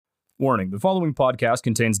Warning, the following podcast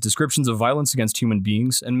contains descriptions of violence against human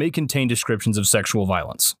beings and may contain descriptions of sexual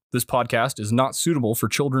violence. This podcast is not suitable for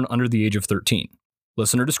children under the age of 13.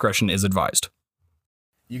 Listener discretion is advised.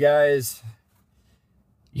 You guys,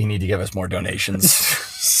 you need to give us more donations.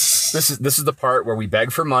 This is the part where we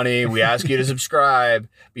beg for money, we ask you to subscribe.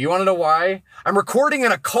 But you want to know why? I'm recording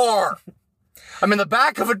in a car. I'm in the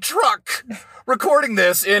back of a truck recording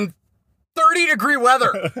this in 30-degree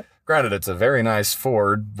weather. Granted, it's a very nice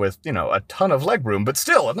Ford with, a ton of legroom, but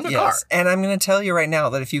still, I'm in a car. And I'm going to tell you right now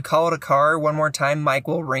that if you call it a car one more time, Mike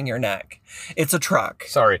will wring your neck. It's a truck.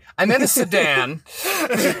 Sorry. I'm in a sedan.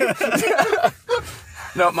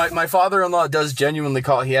 No, my father-in-law does genuinely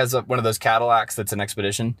call. He has one of those Cadillacs that's an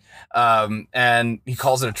Expedition, and he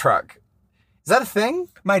calls it a truck. Is that a thing?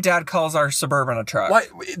 My dad calls our Suburban a truck. Why?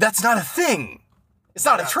 That's not a thing. It's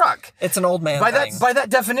not a truck. It's an old man thing. By that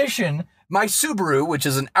definition, my Subaru, which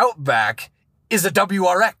is an Outback, is a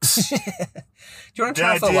WRX. Do you want to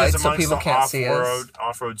turn off the lights so people can't see us?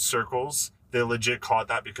 Off-road circles, they legit call it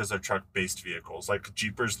that because they're truck-based vehicles. Like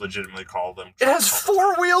Jeepers legitimately call them. It has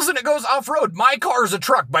four wheels and it goes off-road. My car is a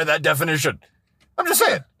truck by that definition. I'm just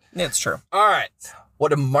saying. It's true. All right.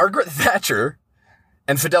 What do Margaret Thatcher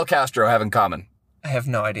and Fidel Castro have in common? I have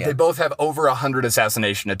no idea. They both have over 100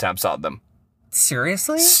 assassination attempts on them.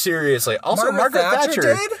 Seriously? Seriously. Also,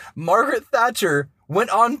 Margaret Thatcher went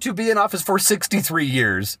on to be in office for 63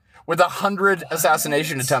 years with 100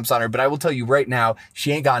 assassination attempts on her. But I will tell you right now,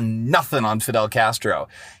 she ain't got nothing on Fidel Castro.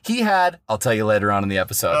 He had, I'll tell you later on in the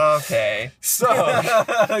episode. Okay. So,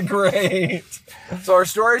 great. So our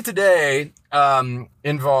story today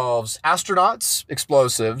involves astronauts,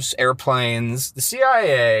 explosives, airplanes, the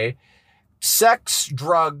CIA, sex,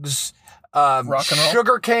 drugs, rock and roll?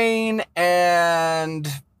 sugarcane, and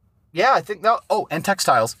I think that. Oh, and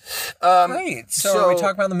textiles. Great. So are we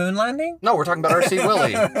talking about the moon landing? No, we're talking about R.C.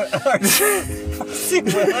 Willey. R.C.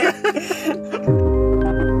 Willey.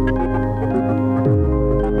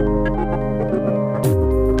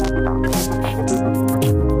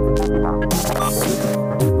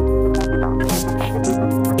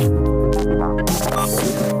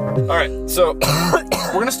 All right, so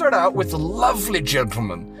we're gonna start out with a lovely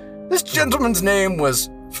gentleman. This gentleman's name was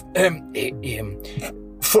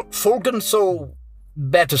Fulgencio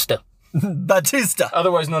Batista.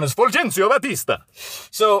 Otherwise known as Fulgencio Batista.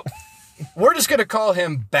 So we're just going to call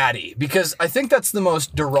him Batty because I think that's the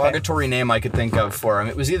most derogatory name I could think of for him.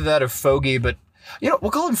 It was either that or Fogey, but, we'll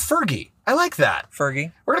call him Fergie. I like that.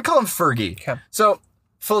 Fergie. We're going to call him Fergie. Okay. So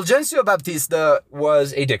Fulgencio Batista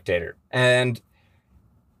was a dictator, and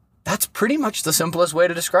that's pretty much the simplest way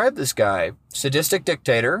to describe this guy. Sadistic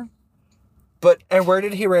dictator. And where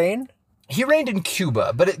did he reign? He reigned in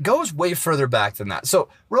Cuba, but it goes way further back than that. So,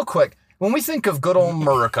 real quick, when we think of good old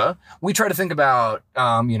America, we try to think about,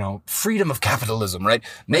 freedom of capitalism, right?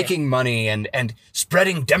 Making money and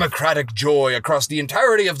spreading democratic joy across the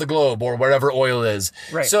entirety of the globe or wherever oil is.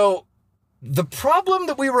 Right. So, the problem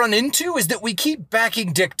that we run into is that we keep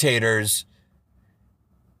backing dictators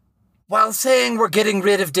while saying we're getting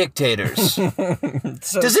rid of dictators.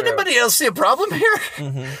 Does anybody else see a problem here?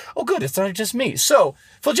 Mm-hmm. Oh, good. It's not just me. So,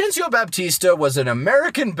 Fulgencio Batista was an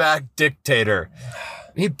American-backed dictator.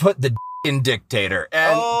 He put the in dictator.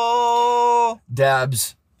 And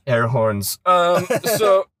dabs, air horns. So,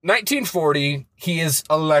 1940, he is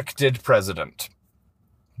elected president.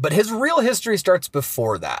 But his real history starts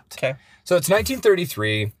before that. Okay. So, it's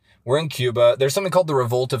 1933. We're in Cuba. There's something called the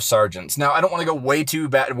Revolt of Sergeants. Now, I don't want to go way too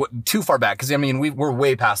far back because, we're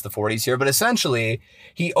way past the 40s here. But essentially,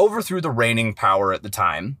 he overthrew the reigning power at the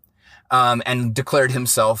time and declared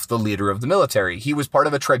himself the leader of the military. He was part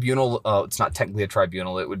of a tribunal. It's not technically a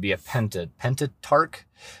tribunal. It would be a pentatarch.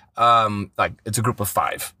 It's a group of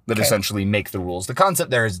 5 that essentially make the rules. The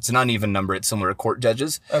concept there is it's an uneven number. It's similar to court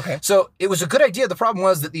judges. Okay. So it was a good idea. The problem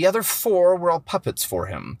was that the other 4 were all puppets for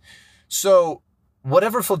him. So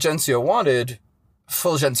whatever Fulgencio wanted,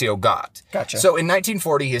 Fulgencio got. Gotcha. So in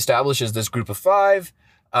 1940, he establishes this group of 5.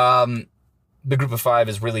 The group of 5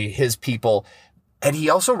 is really his people. And he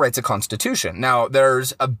also writes a constitution. Now,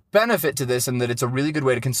 there's a benefit to this in that it's a really good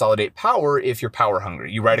way to consolidate power if you're power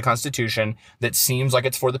hungry. You write a constitution that seems like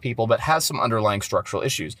it's for the people, but has some underlying structural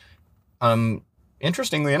issues.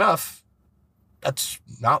 Interestingly enough, that's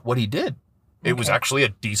not what he did. It was actually a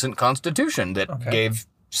decent constitution that gave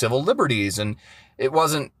civil liberties, and it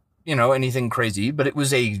wasn't, anything crazy, but it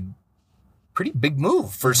was a pretty big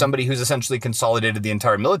move for somebody who's essentially consolidated the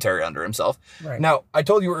entire military under himself. Right. Now, I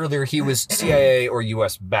told you earlier he was CIA or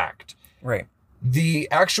US backed. Right. The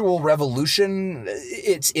actual revolution,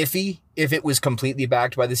 it's iffy if it was completely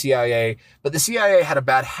backed by the CIA, but the CIA had a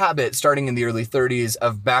bad habit starting in the early 30s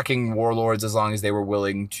of backing warlords as long as they were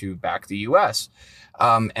willing to back the US.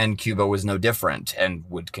 And Cuba was no different and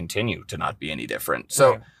would continue to not be any different.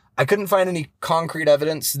 So Right. I couldn't find any concrete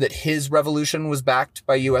evidence that his revolution was backed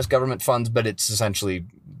by US government funds, but it's essentially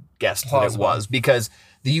guessed that it Plausible. was because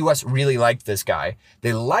the US really liked this guy.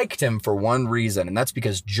 They liked him for one reason, and that's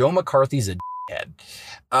because Joe McCarthy's a head.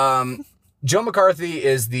 Joe McCarthy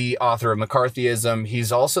is the author of McCarthyism.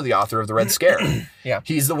 He's also the author of the Red Scare. Yeah.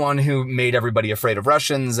 He's the one who made everybody afraid of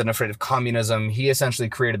Russians and afraid of communism. He essentially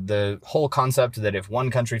created the whole concept that if one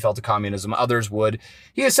country fell to communism, others would.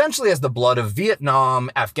 He essentially has the blood of Vietnam,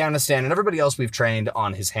 Afghanistan, and everybody else we've trained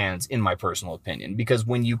on his hands, in my personal opinion. Because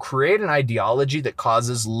when you create an ideology that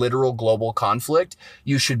causes literal global conflict,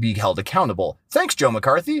 you should be held accountable. Thanks, Joe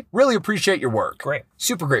McCarthy. Really appreciate your work. Great.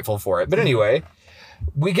 Super grateful for it. But anyway,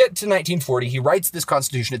 we get to 1940. He writes this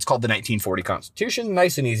Constitution. It's called the 1940 Constitution.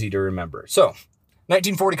 Nice and easy to remember. So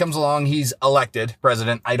 1940 comes along. He's elected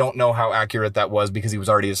president. I don't know how accurate that was because he was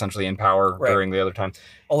already essentially in power Right. during the other time.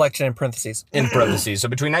 Election in parentheses. In parentheses. So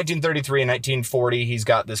between 1933 and 1940, he's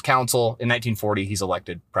got this council. In 1940, he's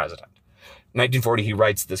elected president. In 1940, he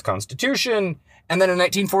writes this Constitution. And then in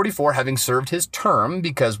 1944, having served his term,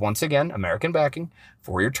 because once again, American backing,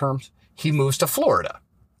 4-year terms, he moves to Florida.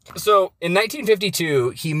 So in 1952,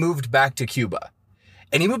 he moved back to Cuba.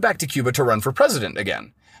 And he moved back to Cuba to run for president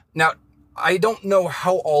again. Now, I don't know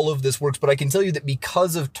how all of this works, but I can tell you that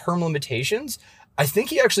because of term limitations, I think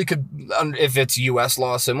he actually could, if it's U.S.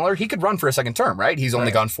 law similar, he could run for a second term, right? He's only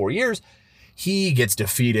Right. gone 4 years. He gets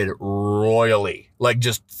defeated royally, like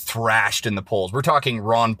just thrashed in the polls. We're talking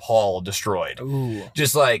Ron Paul destroyed. Ooh.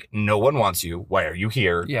 Just like, no one wants you. Why are you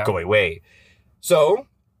here? Yeah. Go away. So,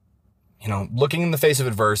 looking in the face of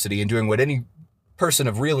adversity and doing what any person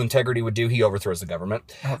of real integrity would do, he overthrows the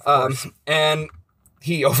government. Of course. And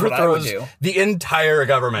he what I would overthrows do. the entire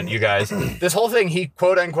government, you guys. This whole thing he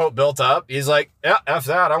quote unquote built up. He's like, yeah, F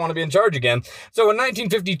that. I want to be in charge again. So in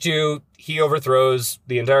 1952, he overthrows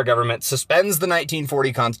the entire government, suspends the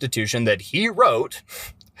 1940 Constitution that he wrote,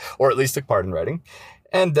 or at least took part in writing,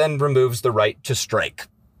 and then removes the right to strike,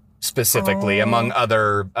 specifically, among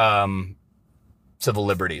other civil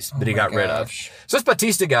liberties that he got rid of. Gosh. So this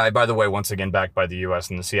Batista guy, by the way, once again backed by the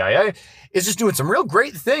US and the CIA, is just doing some real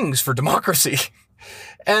great things for democracy.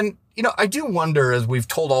 And, I do wonder, as we've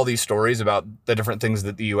told all these stories about the different things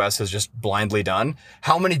that the US has just blindly done,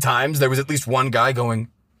 how many times there was at least one guy going,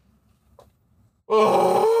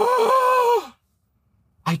 oh,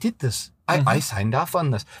 I did this. I signed off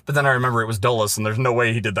on this. But then I remember it was Dulles, and there's no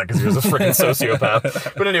way he did that because he was a freaking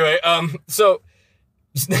sociopath. But anyway, so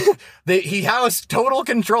he has total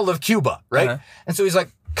control of Cuba, right? Uh-huh. And so he's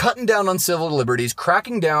like cutting down on civil liberties,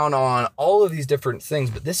 cracking down on all of these different things.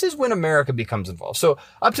 But this is when America becomes involved. So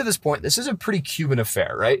up to this point, this is a pretty Cuban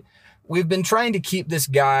affair, right? We've been trying to keep this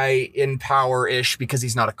guy in power-ish because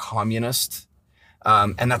he's not a communist.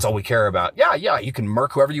 And that's all we care about. Yeah, you can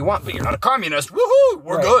murk whoever you want, but you're not a communist. Woohoo,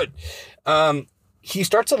 we're Right. good. He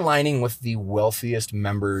starts aligning with the wealthiest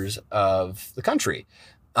members of the country.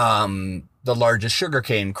 The largest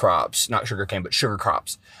sugarcane crops, not sugarcane, but sugar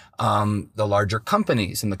crops. The larger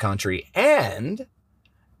companies in the country. And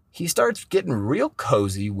he starts getting real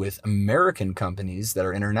cozy with American companies that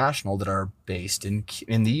are international, that are based in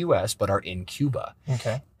the US, but are in Cuba.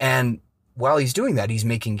 Okay. And while he's doing that, he's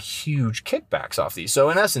making huge kickbacks off these. So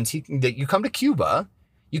in essence, you come to Cuba,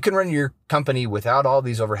 you can run your company without all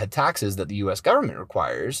these overhead taxes that the US government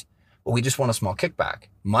requires, but we just want a small kickback,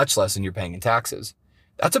 much less than you're paying in taxes.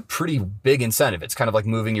 That's a pretty big incentive. It's kind of like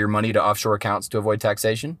moving your money to offshore accounts to avoid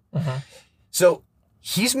taxation. Mm-hmm. So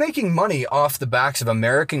he's making money off the backs of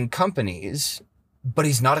American companies, but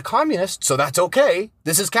he's not a communist, so that's okay.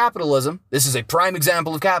 This is capitalism. This is a prime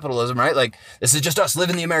example of capitalism, right? Like, this is just us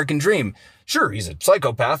living the American dream. Sure, he's a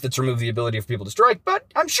psychopath that's removed the ability for people to strike, but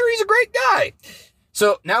I'm sure he's a great guy.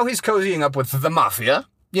 So now he's cozying up with the mafia,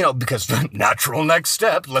 because the natural next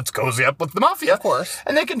step, let's cozy up with the mafia. Of course.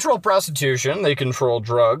 And they control prostitution, they control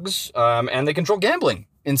drugs, and they control gambling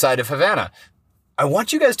inside of Havana. I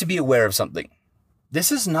want you guys to be aware of something.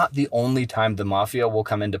 This is not the only time the mafia will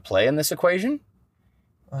come into play in this equation.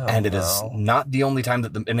 Oh, And it is no. not the only time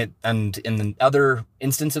that and in the other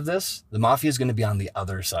instance of this, the mafia is going to be on the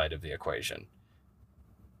other side of the equation.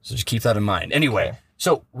 So just keep that in mind. Anyway, Okay.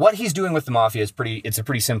 So what he's doing with the mafia is it's a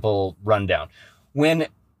pretty simple rundown. When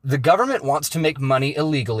the government wants to make money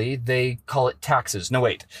illegally, they call it taxes. No,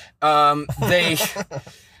 wait.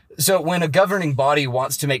 So when a governing body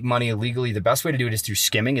wants to make money illegally, the best way to do it is through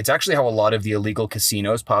skimming. It's actually how a lot of the illegal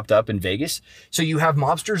casinos popped up in Vegas. So you have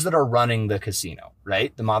mobsters that are running the casino,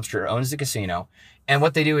 right? The mobster owns the casino. And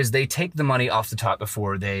what they do is they take the money off the top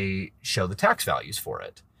before they show the tax values for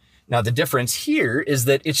it. Now, the difference here is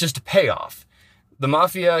that it's just a payoff. The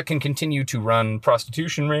mafia can continue to run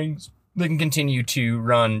prostitution rings. They can continue to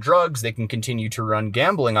run drugs. They can continue to run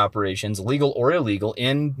gambling operations, legal or illegal,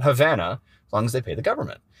 in Havana, as long as they pay the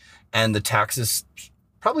government. And the tax is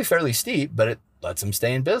probably fairly steep, but it lets them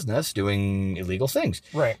stay in business doing illegal things.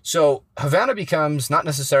 Right. So Havana becomes not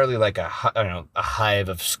necessarily like a hive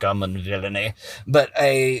of scum and villainy, but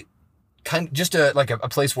a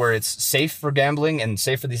place where it's safe for gambling and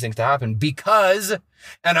safe for these things to happen because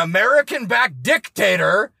an American-backed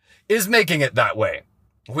dictator is making it that way.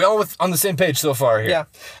 We all on the same page so far here. Yeah.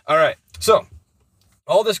 All right. So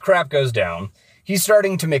all this crap goes down. He's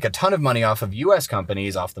starting to make a ton of money off of U.S.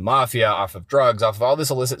 companies, off the mafia, off of drugs, off of all this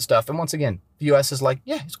illicit stuff. And once again, the U.S. is like,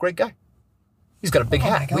 yeah, he's a great guy. He's got a big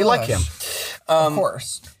hat. We like him. Of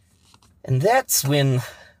course. And that's when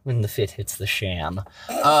the fit hits the sham.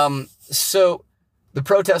 So the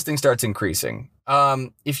protesting starts increasing.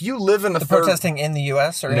 If you live in protesting in the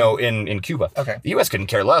U.S. or no, in Cuba. Okay. The U.S. couldn't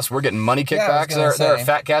care less. We're getting money kickbacks. There are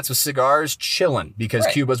fat cats with cigars chilling because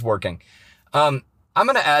Cuba's working. I'm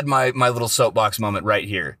going to add my little soapbox moment right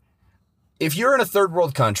here. If you're in a third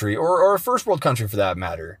world country or a first world country for that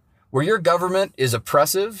matter, where your government is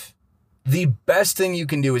oppressive, the best thing you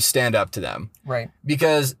can do is stand up to them. Right.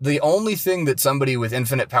 Because the only thing that somebody with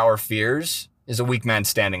infinite power fears is a weak man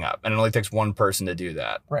standing up. And it only takes one person to do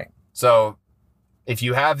that. Right. So if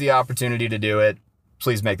you have the opportunity to do it,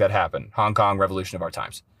 please make that happen. Hong Kong, revolution of our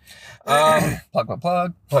times. Plug.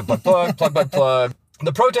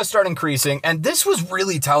 The protests start increasing, and this was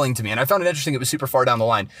really telling to me, and I found it interesting. It was super far down the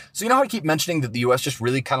line. So you know how I keep mentioning that the U.S. just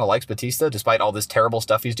really kind of likes Batista, despite all this terrible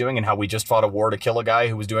stuff he's doing, and how we just fought a war to kill a guy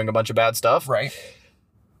who was doing a bunch of bad stuff? Right.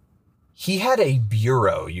 He had a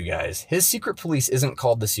bureau, you guys. His secret police isn't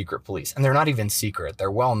called the secret police, and they're not even secret. They're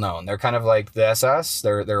well-known. They're kind of like the SS.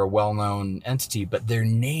 They're a well-known entity, but their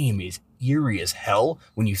name is eerie as hell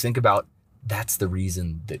when you think about that's the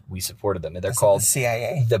reason that we supported them. They're called the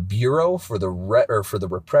CIA, the Bureau for the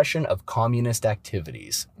Repression of Communist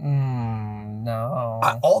Activities. No.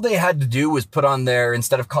 All they had to do was put on there,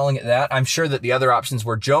 instead of calling it that, I'm sure that the other options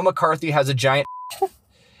were Joe McCarthy has a giant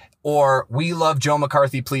or we love Joe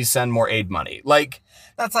McCarthy, please send more aid money. Like,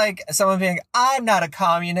 that's like someone being, I'm not a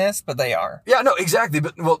communist, but they are. Yeah, no, exactly.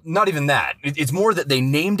 But, well, not even that. It's more that they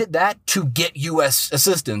named it that to get U.S.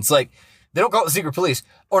 assistance. Like, they don't call it the secret police.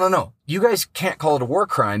 Oh, no. You guys can't call it a war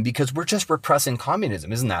crime because we're just repressing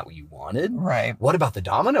communism. Isn't that what you wanted? Right. What about the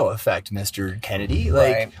domino effect, Mr. Kennedy?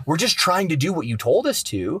 Like, right. We're just trying to do what you told us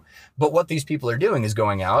to. But what these people are doing is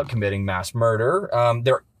going out, committing mass murder.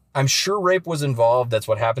 I'm sure rape was involved. That's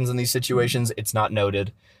what happens in these situations. It's not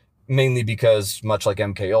noted. Mainly because, much like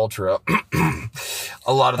MK Ultra,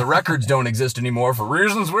 a lot of the records don't exist anymore for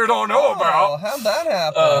reasons we don't know about. How'd that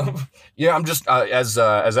happen? Yeah, I'm just as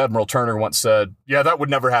Admiral Turner once said, yeah, that would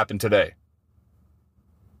never happen today.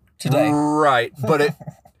 Right, but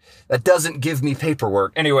that doesn't give me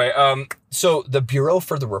paperwork. Anyway, so the Bureau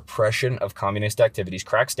for the Repression of Communist Activities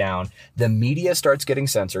cracks down. The media starts getting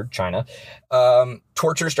censored, China.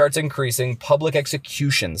 Torture starts increasing. Public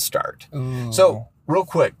executions start. Ooh. So, real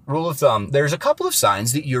quick, rule of thumb, there's a couple of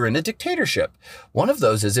signs that you're in a dictatorship. One of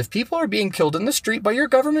those is if people are being killed in the street by your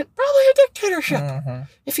government, probably a dictatorship. Mm-hmm.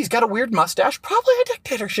 If he's got a weird mustache, probably a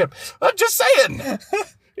dictatorship. I'm just saying.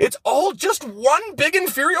 It's all just one big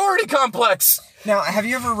inferiority complex. Now, have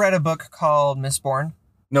you ever read a book called Mistborn?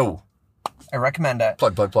 No. I recommend it.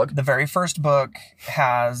 Plug. The very first book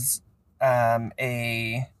has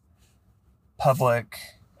a public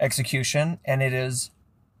execution, and it is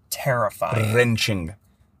terrifying. Wrenching.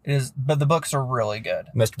 It is, but the books are really good.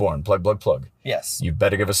 Mistborn. Plug. Yes. You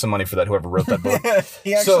better give us some money for that, whoever wrote that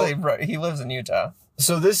book. He lives in Utah.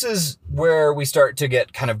 So this is where we start to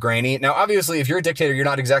get kind of grainy. Now, obviously, if you're a dictator, you're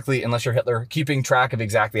not exactly, unless you're Hitler, keeping track of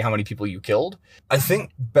exactly how many people you killed. I think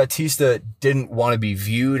Batista didn't want to be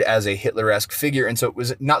viewed as a Hitler-esque figure. And so it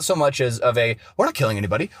was not so much as of a, we're not killing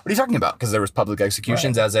anybody. What are you talking about? Because there was public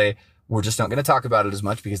executions as a, We're just not going to talk about it as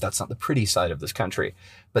much because that's not the pretty side of this country.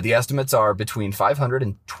 But the estimates are between 500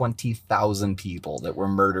 and 20,000 people that were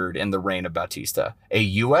murdered in the reign of Batista, a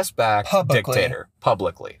U.S.-backed dictator,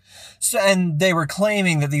 publicly. So, and they were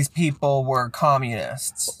claiming that these people were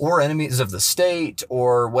communists. Or enemies of the state,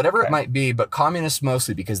 or whatever it might be, but communists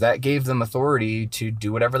mostly, because that gave them authority to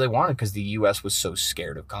do whatever they wanted because the U.S. was so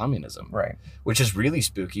scared of communism. Right. Which is really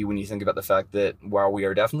spooky when you think about the fact that while we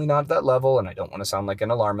are definitely not at that level, and I don't want to sound like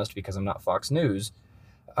an alarmist because I'm not Fox News,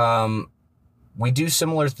 we do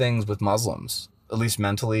similar things with Muslims, at least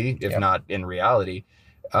mentally, if not in reality.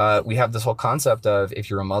 We have this whole concept of if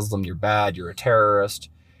you're a Muslim, you're bad, you're a terrorist.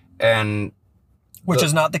 And which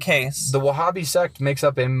is not the case. The Wahhabi sect makes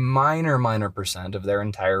up a minor percent of their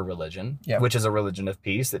entire religion, which is a religion of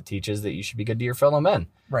peace that teaches that you should be good to your fellow men.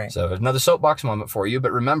 Right. So another soapbox moment for you,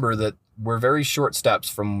 but remember that we're very short steps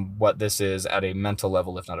from what this is at a mental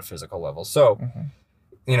level, if not a physical level. So,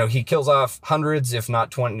 you know, he kills off hundreds, if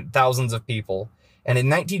not thousands of people. And in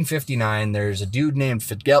 1959, there's a dude named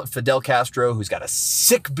Fidel Castro who's got a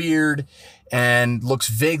sick beard and looks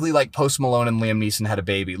vaguely like Post Malone and Liam Neeson had a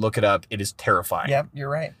baby. Look it up. It is terrifying. Yep, you're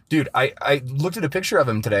right. Dude, I looked at a picture of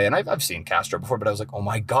him today, and I've seen Castro before, but I was like, oh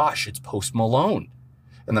my gosh, it's Post Malone.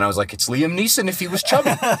 And then I was like, it's Liam Neeson if he was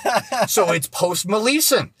chubby. So it's Post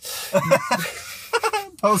Maleeson.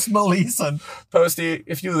 Post Maleeson. Posty,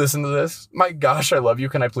 if you listen to this, my gosh, I love you.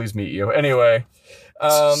 Can I please meet you? Anyway,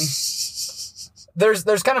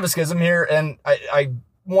 there's kind of a schism here, and I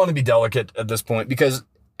want to be delicate at this point because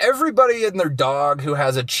everybody and their dog who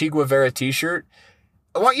has a Che Guevara t-shirt,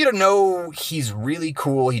 I want you to know he's really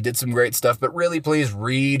cool. He did some great stuff, but really please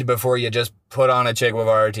read before you just put on a Che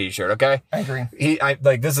Guevara t-shirt, okay? I agree.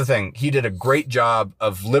 This is the thing. He did a great job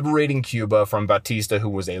of liberating Cuba from Batista, who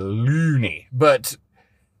was a loony. But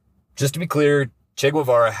just to be clear, Che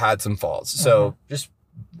Guevara had some faults. So just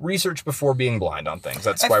research before being blind on things.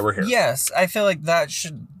 That's why we're here. Yes, I feel like that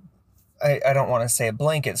should... I don't want to say a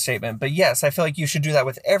blanket statement, but yes, I feel like you should do that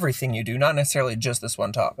with everything you do, not necessarily just this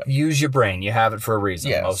one topic. Use your brain. You have it for a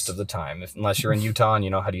reason most of the time, unless you're in Utah and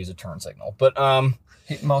you know how to use a turn signal. But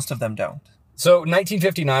most of them don't. So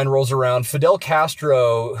 1959 rolls around. Fidel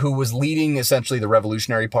Castro, who was leading essentially the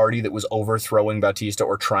Revolutionary Party that was overthrowing Batista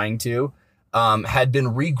or trying to, had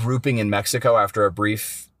been regrouping in Mexico after a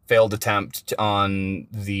brief failed attempt on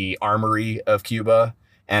the armory of Cuba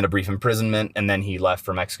and a brief imprisonment, and then he left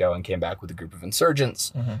for Mexico and came back with a group of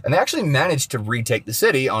insurgents. And they actually managed to retake the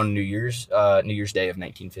city on New Year's Day of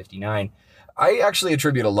 1959. I actually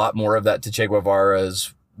attribute a lot more of that to Che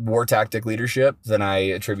Guevara's war tactic leadership than I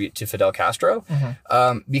attribute to Fidel Castro.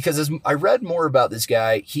 Because as I read more about this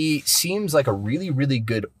guy, he seems like a really, really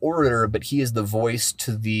good orator, but he is the voice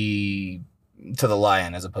to the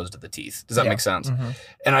lion as opposed to the teeth. Does that make sense?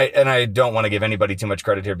 And I don't want to give anybody too much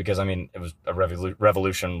credit here because, I mean, it was a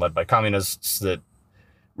revolution led by communists that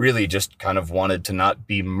really just kind of wanted to not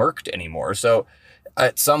be murked anymore. So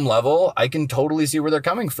at some level, I can totally see where they're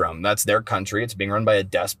coming from. That's their country. It's being run by a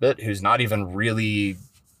despot who's not even really,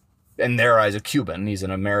 in their eyes, a Cuban. He's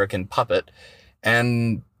an American puppet.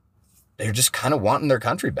 And they're just kind of wanting their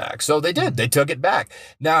country back. So they did. They took it back.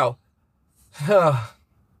 Now,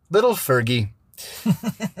 little Fergie,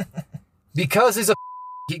 because he's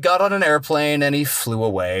he got on an airplane and he flew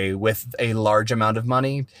away with a large amount of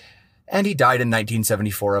money, and he died in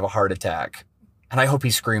 1974 of a heart attack. And I hope he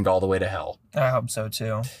screamed all the way to hell. I hope so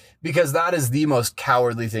too. Because that is the most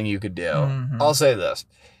cowardly thing you could do. I'll say this.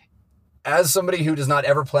 As somebody who does not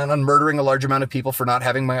ever plan on murdering a large amount of people for not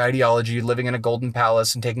having my ideology, living in a golden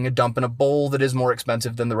palace and taking a dump in a bowl that is more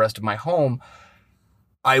expensive than the rest of my home,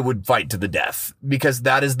 I would fight to the death, because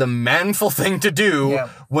that is the manful thing to do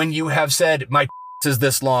when you have said, my is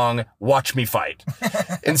this long, watch me fight.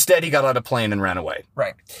 Instead, he got on a plane and ran away.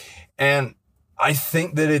 Right. And I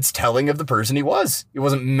think that it's telling of the person he was. He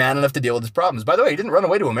wasn't man enough to deal with his problems. By the way, he didn't run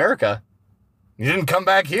away to America. He didn't come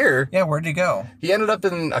back here. Yeah, where'd he go? He ended up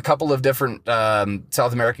in a couple of different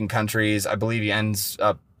South American countries. I believe he ends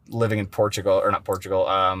up living in Peru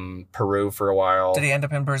for a while. Did he end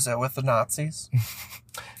up in Brazil with the Nazis?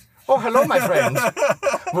 Oh, hello, my friend.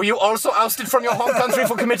 Were you also ousted from your home country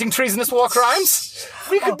for committing treasonous war crimes?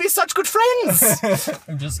 We could be such good friends.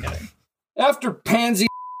 I'm just kidding. After Pansy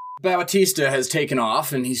Batista has taken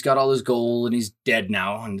off and he's got all his gold and he's dead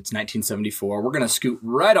now and it's 1974, we're going to scoot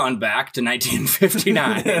right on back to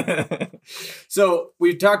 1959. So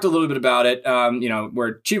we've talked a little bit about it,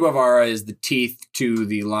 where Che Guevara is the teeth to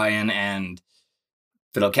the lion and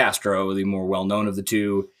Fidel Castro, the more well-known of the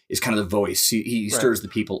two, is kind of the voice. He stirs the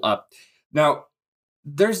people up. Now,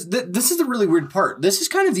 this is the really weird part. This is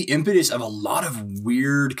kind of the impetus of a lot of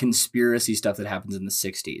weird conspiracy stuff that happens in the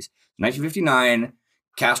 60s. 1959,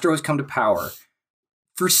 Castro has come to power.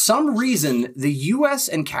 For some reason, the U.S.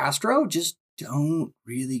 and Castro just don't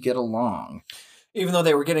really get along. Even though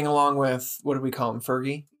they were getting along with, what do we call him,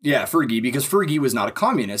 Fergie? Yeah, Fergie, because Fergie was not a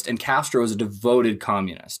communist and Castro is a devoted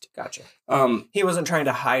communist. Gotcha. Um, He wasn't trying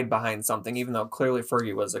to hide behind something, even though clearly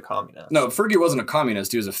Fergie was a communist. no, Fergie wasn't a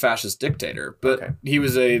communist. He was a fascist dictator. But Okay. he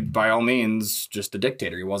was by all means, just a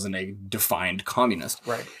dictator. He wasn't a defined communist.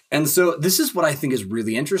 Right. And so this is what I think is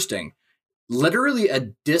really interesting. Literally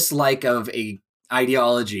a dislike of a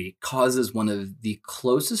ideology causes one of the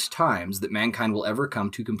closest times that mankind will ever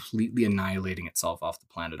come to completely annihilating itself off the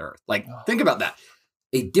planet Earth. Like, think about that.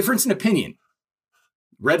 A difference in opinion.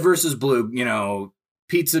 Red versus blue,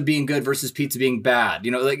 pizza being good versus pizza being bad.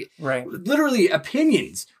 Right. Literally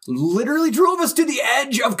opinions literally drove us to the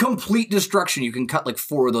edge of complete destruction. You can cut like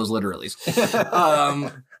 4 of those literallys.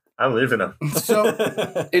 I live in them. So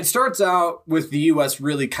it starts out with the U.S.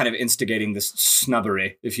 really kind of instigating this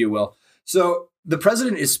snubbery, if you will. So the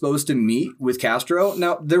president is supposed to meet with Castro.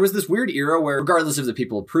 Now, there was this weird era where, regardless if the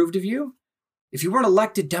people approved of you, if you weren't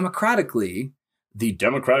elected democratically, the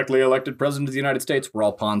democratically elected president of the United States, we're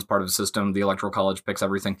all pawns, part of the system, the electoral college picks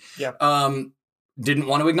everything, Yeah. didn't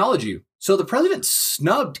want to acknowledge you. So the president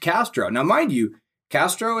snubbed Castro. Now, mind you,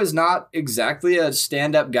 Castro is not exactly a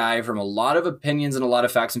stand-up guy from a lot of opinions and a lot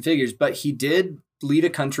of facts and figures, but he did lead a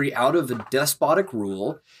country out of a despotic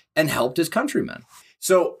rule and helped his countrymen.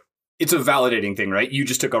 So it's a validating thing, right? You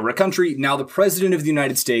just took over a country. Now the president of the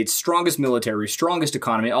United States, strongest military, strongest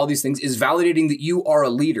economy, all these things is validating that you are a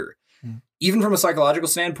leader. Even from a psychological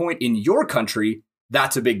standpoint, in your country,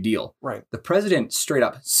 that's a big deal. Right. The president straight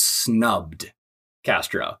up snubbed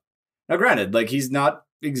Castro. Now, granted, he's not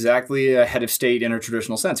exactly a head of state in a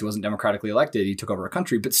traditional sense. He wasn't democratically elected. He took over a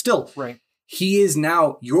country, but still, Right. he is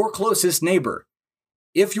now your closest neighbor.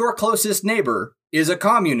 If your closest neighbor is a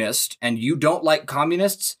communist and you don't like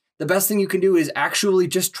communists, the best thing you can do is actually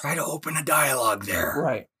just try to open a dialogue there.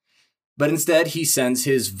 Right. But instead, he sends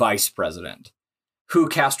his vice president, who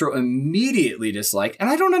Castro immediately disliked. And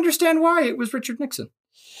I don't understand why. It was Richard Nixon.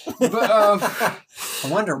 But, I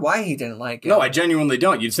wonder why he didn't like it. no, I genuinely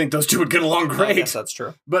don't. You'd think those two would get along I great. guess that's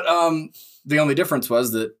true. But the only difference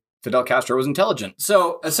was that Fidel Castro was intelligent.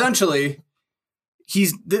 So essentially,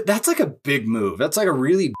 that's like a big move. That's like a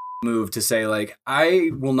really move to say,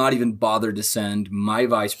 I will not even bother to send my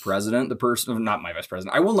vice president, not my vice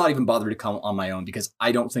president. I will not even bother to come on my own because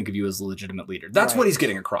I don't think of you as a legitimate leader. That's Right. what he's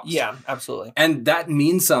getting across. Yeah, absolutely. And that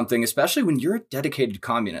means something, especially when you're a dedicated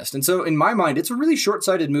communist. And so in my mind, it's a really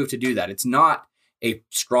short-sighted move to do that. It's not a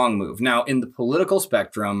strong move. Now, in the political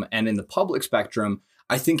spectrum and in the public spectrum,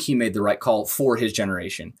 I think he made the right call for his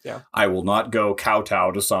generation. Yeah. I will not go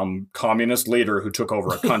kowtow to some communist leader who took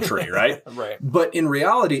over a country, right? Right. But in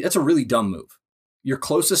reality, that's a really dumb move. Your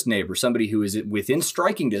closest neighbor, somebody who is within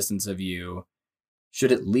striking distance of you,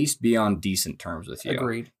 should at least be on decent terms with you.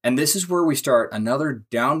 Agreed. And this is where we start another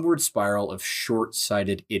downward spiral of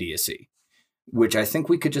short-sighted idiocy, which I think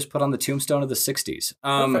we could just put on the tombstone of the 60s.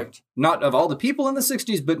 Perfect. Not of all the people in the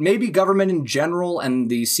 60s, but maybe government in general and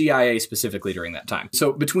the CIA specifically during that time.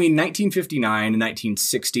 So between 1959 and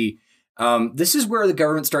 1960, this is where the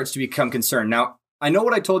government starts to become concerned. Now, I know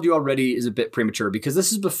what I told you already is a bit premature because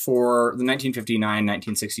this is before the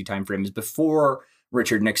 1959-1960 timeframe, is before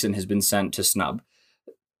Richard Nixon has been sent to snub.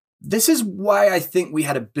 This is why I think we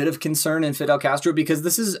had a bit of concern in Fidel Castro, because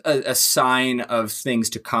this is a sign of things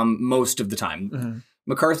to come most of the time. Mm-hmm.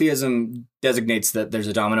 McCarthyism designates that there's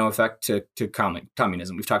a domino effect to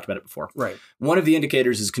communism. We've talked about it before. Right. One of the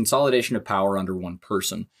indicators is consolidation of power under one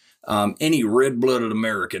person. Any red-blooded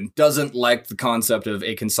American doesn't like the concept of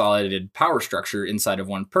a consolidated power structure inside of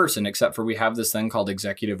one person, except for we have this thing called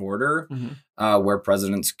executive order, where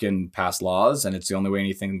presidents can pass laws, and it's the only way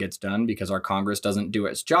anything gets done because our Congress doesn't do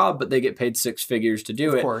its job, but they get paid 6 figures to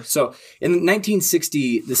do it. Of course. So in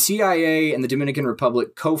 1960, the CIA and the Dominican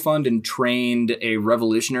Republic co-funded and trained a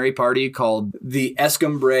revolutionary party called the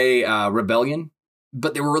Escambray Rebellion.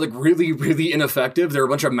 But they were really, really ineffective. There were a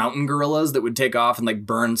bunch of mountain guerrillas that would take off and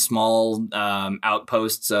burn small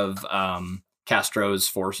outposts of Castro's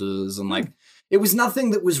forces. And it was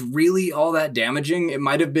nothing that was really all that damaging. It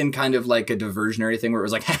might have been kind of like a diversionary thing where it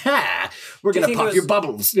was like, ha, we're going to pop your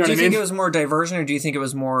bubbles. You know what I mean? Do you think it was more diversion or do you think it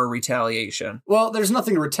was more retaliation? Well, there's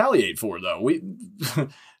nothing to retaliate for, though.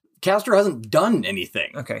 Castro hasn't done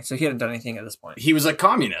anything. Okay, so he hadn't done anything at this point. He was a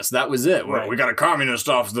communist. That was it. Right. We got a communist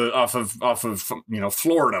off of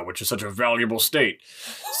Florida, which is such a valuable state.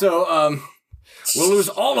 So we'll lose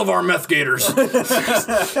all of our meth gators.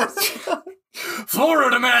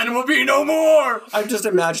 Florida man will be no more. I'm just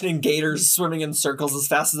imagining gators swimming in circles as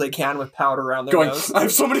fast as they can with powder around their Going, nose. I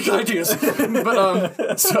have so many good ideas.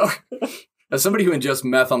 But so as somebody who ingests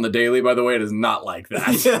meth on the daily, by the way, it is not like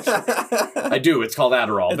that. I do. It's called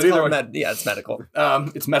Adderall. It's but either called way, it's medical.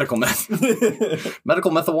 it's medical meth.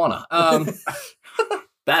 Medical methawana.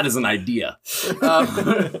 That is an idea.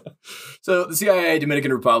 So the CIA,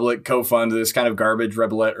 Dominican Republic, co-funded this kind of garbage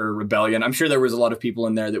rebellion. I'm sure there was a lot of people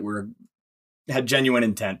in there that had genuine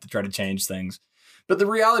intent to try to change things. But the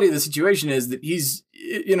reality of the situation is that he's,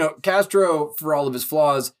 Castro, for all of his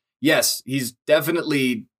flaws, yes, he's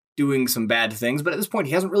definitely doing some bad things, but at this point,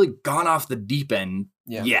 he hasn't really gone off the deep end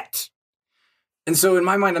yet. And so in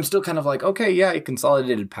my mind, I'm still kind of like, okay, yeah, he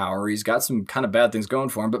consolidated power. He's got some kind of bad things going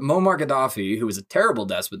for him. But Muammar Gaddafi, who was a terrible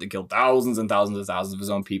despot that killed thousands and thousands and thousands of his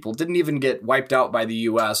own people, didn't even get wiped out by the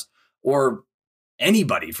U.S. or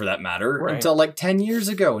anybody for that matter until like 10 years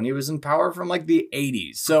ago. And he was in power from like the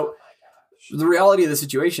 80s. So the reality of the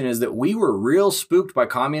situation is that we were real spooked by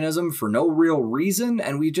communism for no real reason.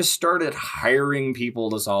 And we just started hiring people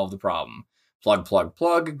to solve the problem. Plug, plug,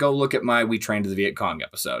 plug. Go look at my We Trained the Viet Cong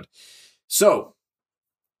episode. So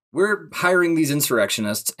we're hiring these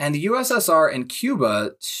insurrectionists, and the USSR and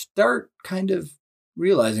Cuba start kind of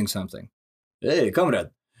realizing something. Hey,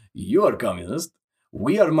 comrade, you are communist.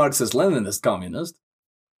 We are Marxist-Leninist communist.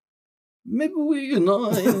 Maybe we, yeah,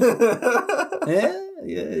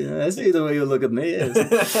 I see the way you look at me.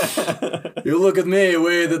 You look at me the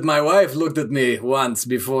way that my wife looked at me once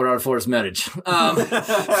before our forced marriage.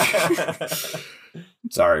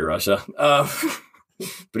 Sorry, Russia.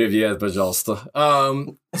 Привет, пожалуйста.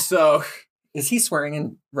 So... Is he swearing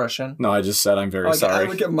in Russian? No, I just said I'm very sorry. I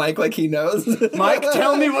look at Mike like he knows. Mike,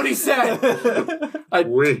 tell me what he said. I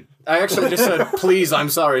actually just said, please, I'm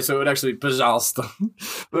sorry. So it would actually, пожалуйста.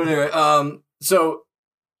 But anyway, so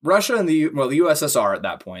Russia and the USSR at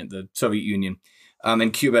that point, the Soviet Union,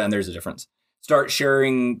 and Cuba, and there's a difference, start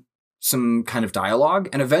sharing some kind of dialogue,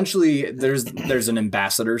 and eventually there's an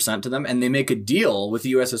ambassador sent to them, and they make a deal with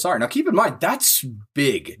the USSR. Now, keep in mind, that's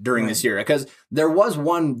big during this year, because there was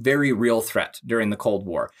one very real threat during the Cold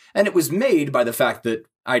War, and it was made by the fact that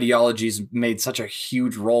ideologies made such a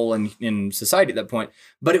huge role in society at that point,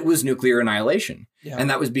 but it was nuclear annihilation, and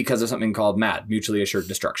that was because of something called MAD, mutually assured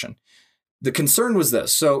destruction. The concern was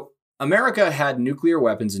this. So America had nuclear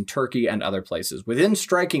weapons in Turkey and other places within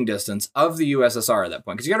striking distance of the USSR at that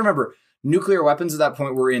point. Because you got to remember, nuclear weapons at that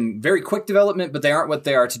point were in very quick development, but they aren't what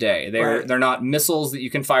they are today. They're not missiles that you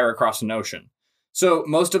can fire across an ocean. So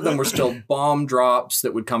most of them were still bomb drops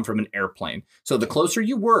that would come from an airplane. So the closer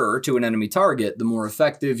you were to an enemy target, the more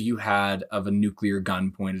effective you had of a nuclear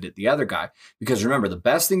gun pointed at the other guy. Because remember, the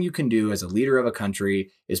best thing you can do as a leader of a country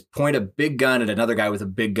is point a big gun at another guy with a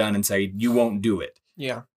big gun and say, you won't do it.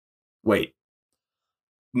 Yeah. Wait,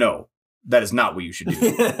 no, that is not what you should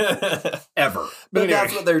do. Ever. But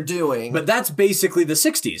that's what they're doing. But that's basically the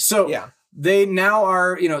 60s. So they now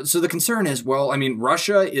are, so the concern is, well, I mean,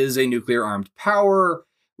 Russia is a nuclear armed power.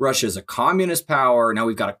 Russia is a communist power. Now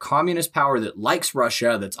we've got a communist power that likes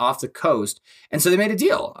Russia, that's off the coast. And so they made a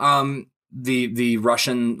deal.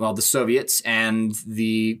 The Soviets and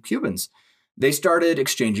the Cubans, they started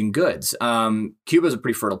exchanging goods. Cuba is a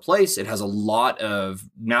pretty fertile place. It has a lot of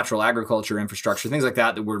natural agriculture infrastructure, things like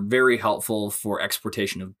that were very helpful for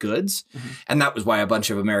exportation of goods. Mm-hmm. And that was why a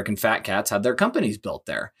bunch of American fat cats had their companies built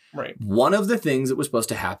there. Right. One of the things that was supposed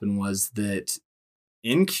to happen was that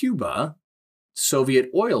in Cuba,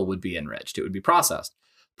 Soviet oil would be enriched. It would be processed.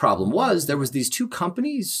 Problem was, there was these two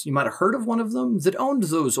companies, you might have heard of one of them, that owned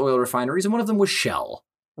those oil refineries, and one of them was Shell.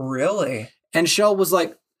 Really? And Shell was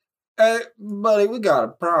like, buddy, we got a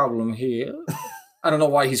problem here. I don't know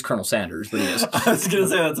why he's Colonel Sanders, but he is. I was going to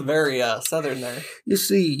say that's very southern there. You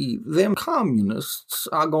see, them communists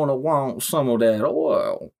are going to want some of that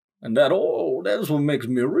oil. And that oil, that's what makes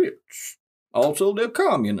me rich. Also, they're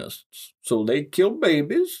communists. So they kill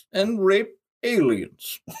babies and rape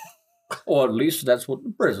aliens. Or at least that's what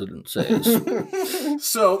the president says.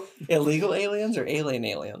 So, illegal aliens or alien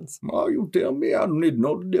aliens? Oh, you tell me. I don't need to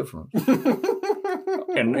know the difference.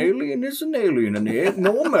 An alien is an alien, and he ain't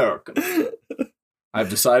no American. I've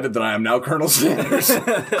decided that I am now Colonel Sanders.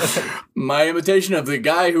 My imitation of the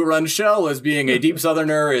guy who runs Shell as being a deep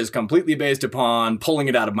southerner is completely based upon pulling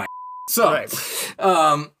it out of my So,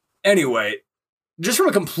 anyway, just from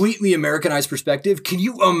a completely Americanized perspective, can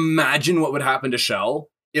you imagine what would happen to Shell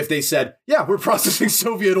if they said, yeah, we're processing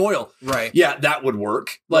Soviet oil? Right. Yeah, that would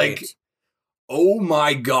work. Like, oh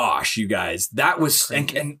my gosh, you guys. That was,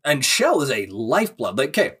 and Shell is a lifeblood. Like,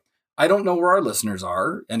 okay, I don't know where our listeners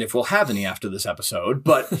are and if we'll have any after this episode,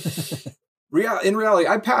 but In reality,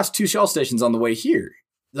 I passed 2 Shell stations on the way here.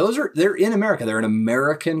 They're in America. They're an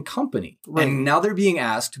American company. Right. And now they're being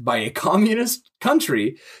asked by a communist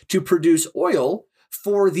country to produce oil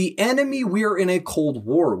for the enemy we're in a Cold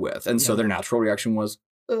War with. And so their natural reaction was,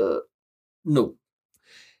 no.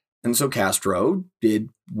 And so Castro did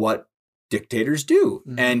what dictators do.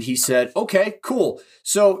 Mhm. And he said, okay, cool.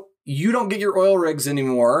 So you don't get your oil rigs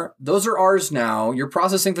anymore. Those are ours now. Your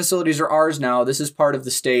processing facilities are ours now. This is part of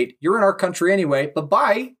the state. You're in our country anyway, but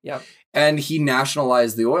bye. Yep. And he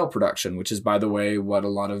nationalized the oil production, which is, by the way, what a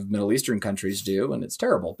lot of Middle Eastern countries do. And it's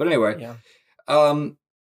terrible. But anyway, Yeah.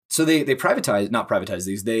 so they not privatize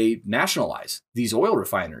these, they nationalize these oil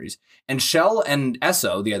refineries. And Shell and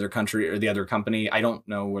Esso, the other country or the other company, I don't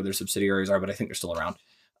know where their subsidiaries are, but I think they're still around.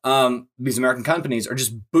 These American companies are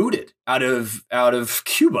just booted out of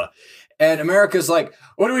Cuba. And America's like,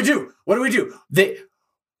 what do we do? What do we do?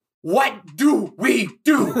 What do we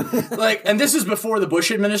do? Like, and this is before the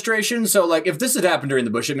Bush administration. So like, if this had happened during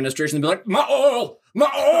the Bush administration, they'd be like, my oil.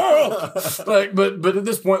 Like, but at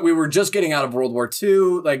this point, we were just getting out of World War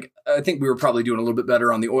II. Like, I think we were probably doing a little bit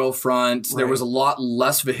better on the oil front. There was a lot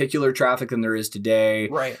less vehicular traffic than there is today.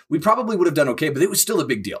 Right. We probably would have done okay, but it was still a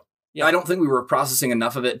big deal. Yeah. I don't think we were processing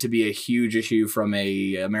enough of it to be a huge issue from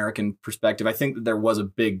a American perspective. I think that there was a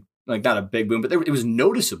big, like not a big boom, but it was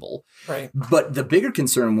noticeable. Right. But the bigger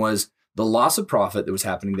concern was the loss of profit that was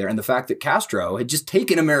happening there and the fact that Castro had just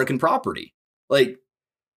taken American property. Like,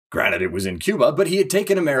 granted, it was in Cuba, but he had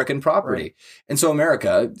taken American property. Right. And so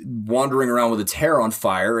America, wandering around with its hair on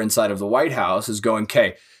fire inside of the White House, is going,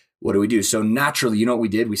 okay, what do we do? So naturally, you know what we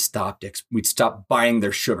did? We stopped buying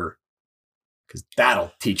their sugar. Because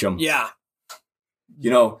that'll teach them. Yeah. You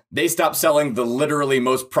know, they stopped selling the literally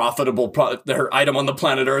most profitable their item on the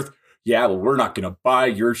planet Earth. Yeah, well, we're not going to buy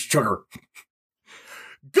your sugar.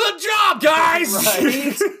 Good job, guys!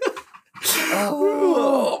 Right?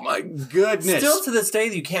 Oh, my goodness. Still to this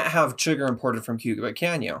day, you can't have sugar imported from Cuba,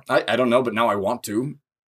 can you? I don't know, but now I want to.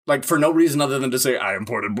 Like, for no reason other than to say, I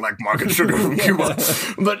imported black market sugar from Cuba.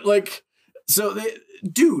 But, like, so,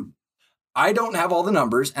 dude, I don't have all the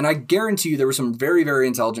numbers, and I guarantee you there were some very, very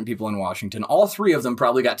intelligent people in Washington. All 3 of them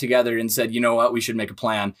probably got together and said, you know what, we should make a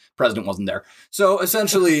plan. President wasn't there. So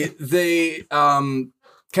essentially, they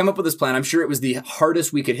came up with this plan. I'm sure it was the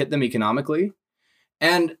hardest we could hit them economically.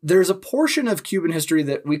 And there's a portion of Cuban history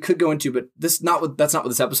that we could go into, but that's not what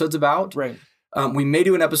this episode's about. Right. We may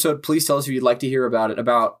do an episode. Please tell us if you'd like to hear about it,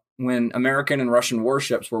 about when American and Russian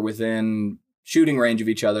warships were within shooting range of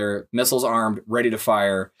each other, missiles armed, ready to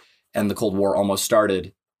fire. And the Cold War almost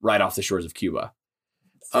started right off the shores of Cuba.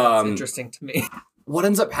 That's interesting to me. What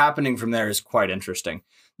ends up happening from there is quite interesting.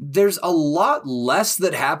 There's a lot less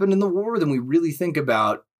that happened in the war than we really think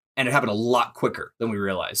about, and it happened a lot quicker than we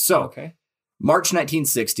realize. So, Okay. March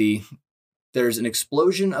 1960, there's an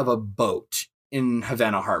explosion of a boat in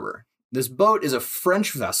Havana Harbor. This boat is a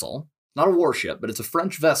French vessel, not a warship, but it's a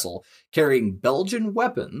French vessel carrying Belgian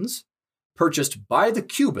weapons purchased by the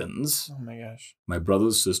Cubans. Oh my gosh. My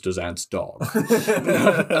brother's sister's aunt's dog.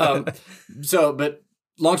 But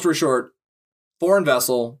long story short, foreign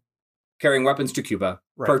vessel carrying weapons to Cuba,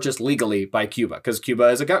 Right. purchased legally by Cuba, because Cuba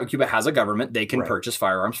has a government. They can Right. purchase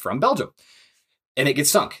firearms from Belgium. And it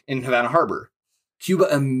gets sunk in Havana Harbor.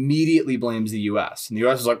 Cuba immediately blames the U.S. And the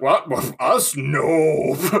U.S. is like, what? Us?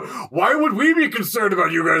 No. Why would we be concerned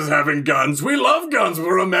about you guys having guns? We love guns.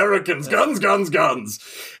 We're Americans. Guns, guns, guns.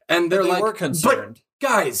 And they're They like, were concerned. But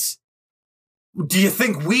guys, do you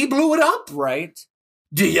think we blew it up? Right.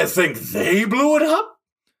 Do you think they blew it up?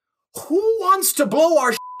 Who wants to blow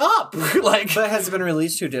our up? Like, But has it been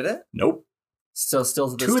released? Who did it? nope. Still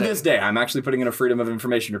to this To day. this day, I'm actually putting in a Freedom of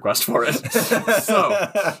Information request for it. So,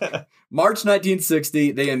 March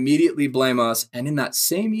 1960, they immediately blame us. And in that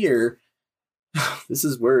same year, this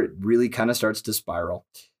is where it really kind of starts to spiral.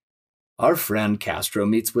 Our friend Castro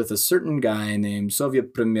meets with a certain guy named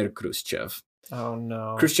Soviet Premier Khrushchev. Oh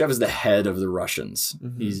no. Khrushchev is the head of the Russians.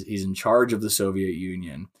 Mhm. He's in charge of the Soviet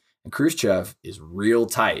Union. And Khrushchev is real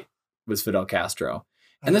tight with Fidel Castro.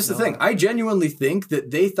 And this is the thing. I genuinely think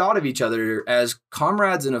that they thought of each other as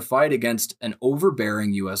comrades in a fight against an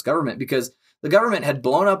overbearing U.S. government, because the government had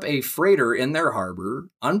blown up a freighter in their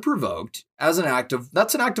harbor unprovoked as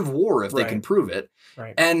that's an act of war if they can Right. prove it.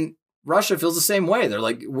 Right. And Russia feels the same way. They're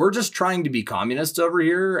like, we're just trying to be communists over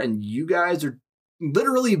here, and you guys are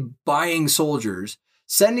literally buying soldiers,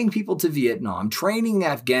 sending people to Vietnam, training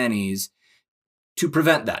Afghanis to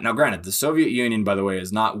prevent that. Now, granted, the Soviet Union, by the way,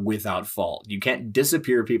 is not without fault. You can't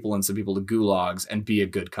disappear people and send people to gulags and be a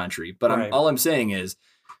good country. But Right. all I'm saying is,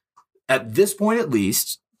 at this point at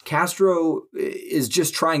least, Castro is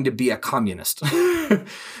just trying to be a communist.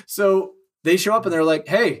 So They show up and they're like,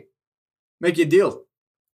 hey, make you a deal.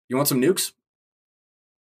 You want some nukes?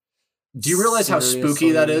 Do you realize how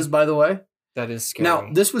spooky that is, by the way? That is scary. Now,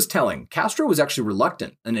 this was telling. Castro was actually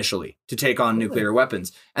reluctant initially to take on nuclear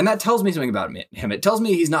weapons. And that tells me something about him. It tells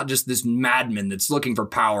me he's not just this madman that's looking for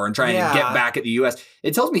power and trying to get back at the U.S.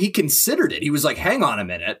 It tells me he considered it. He was like, hang on a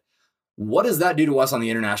minute. What does that do to us on the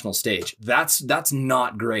international stage? That's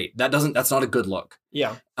not great. That's not a good look.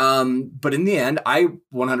 Yeah. But in the end, I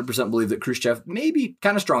 100% believe that Khrushchev maybe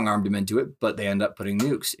kind of strong-armed him into it, but they end up putting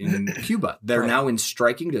nukes in Cuba. They're now in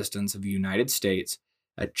striking distance of the United States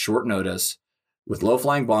at short notice. With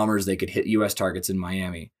low-flying bombers, they could hit U.S. targets in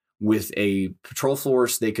Miami. With a patrol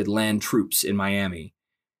force, they could land troops in Miami.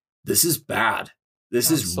 This is bad. This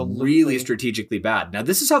is really strategically bad. Now,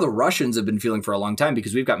 this is how the Russians have been feeling for a long time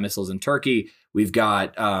because we've got missiles in Turkey. We've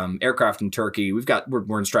got aircraft in Turkey.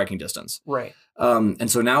 We're in striking distance. Right. And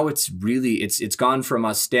so now it's gone from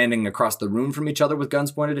us standing across the room from each other with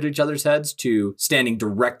guns pointed at each other's heads to standing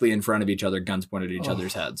directly in front of each other, guns pointed at each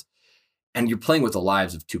other's heads. And you're playing with the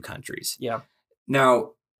lives of two countries. Yeah.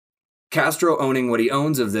 Now, Castro owning what he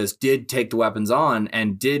owns of this did take the weapons on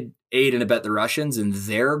and did aid and abet the Russians in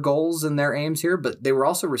their goals and their aims here, but they were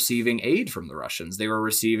also receiving aid from the Russians. They were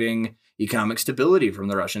receiving economic stability from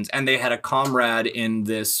the Russians, and they had a comrade in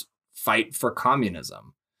this fight for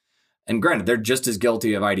communism. And granted, they're just as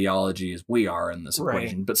guilty of ideology as we are in this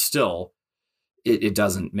equation, but still, it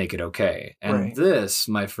doesn't make it okay. And this,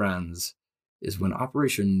 my friends, is when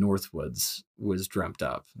Operation Northwoods was dreamt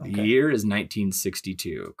up. The year is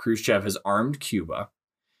 1962. Khrushchev has armed Cuba.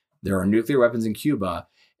 There are nuclear weapons in Cuba.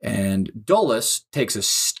 And Dulles takes a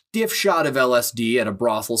stiff shot of LSD at a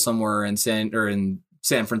brothel somewhere in San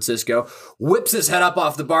Francisco, whips his head up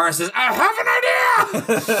off the bar and says, I have an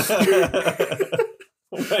idea!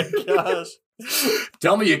 Oh my gosh.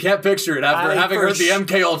 Tell me you can't picture it after having heard the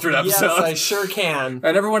MK Ultra episode. Yes, I sure can.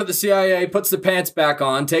 And everyone at the CIA puts the pants back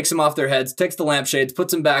on, takes them off their heads, takes the lampshades,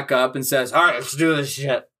 puts them back up, and says, all right, let's do this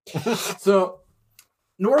shit. So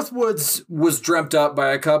Northwoods was dreamt up by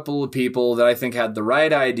a couple of people that I think had the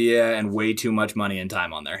right idea and way too much money and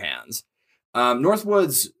time on their hands.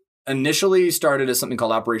 Northwoods initially started as something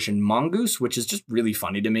called Operation Mongoose, which is just really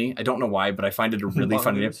funny to me. I don't know why, but I find it a really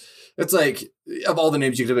funny name. It's like, of all the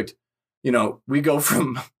names you could have picked, we go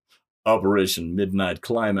from Operation Midnight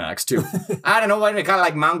Climax to, I don't know, why they call it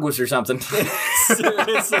like Mongoose or something.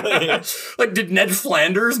 Seriously. Like, did Ned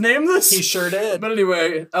Flanders name this? He sure did. But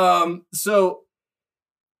anyway, so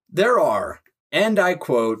there are, and I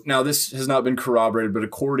quote, now this has not been corroborated, but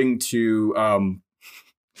according to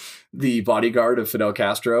the bodyguard of Fidel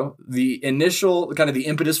Castro, the initial kind of the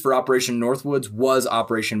impetus for Operation Northwoods was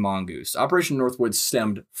Operation Mongoose. Operation Northwoods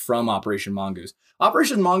stemmed from Operation Mongoose.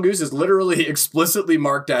 Operation Mongoose is literally explicitly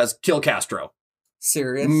marked as kill Castro.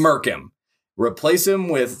 Serious? Murk him. Replace him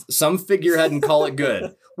with some figurehead and call it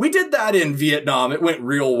good. We did that in Vietnam. It went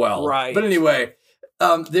real well. Right. But anyway,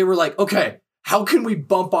 they were like, okay, how can we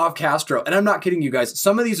bump off Castro? And I'm not kidding you guys.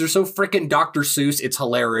 Some of these are so freaking Dr. Seuss. It's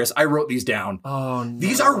hilarious. I wrote these down. Oh, no.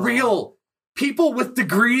 These are real. People with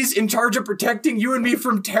degrees in charge of protecting you and me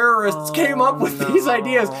from terrorists came up with these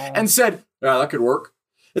ideas and said, yeah, that could work.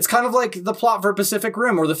 It's kind of like the plot for Pacific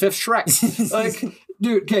Rim or the fifth Shrek. Like,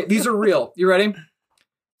 dude, okay, these are real. You ready?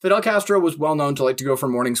 Fidel Castro was well known to like to go for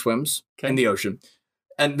morning swims in the ocean.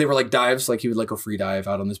 And they were like dives, like he would like go free dive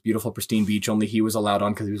out on this beautiful, pristine beach, only he was allowed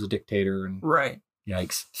on because he was a dictator. And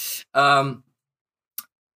yikes.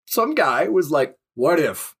 Some guy was like, what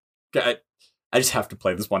if? I just have to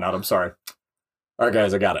play this one out. I'm sorry. All right,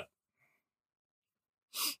 guys, I got it.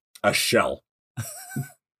 A shell.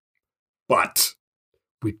 But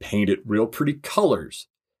we paint it real pretty colors.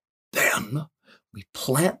 Then we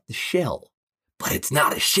plant the shell. But it's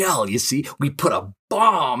not a shell, you see. We put a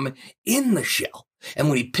bomb in the shell. And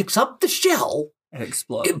when he picks up the shell, it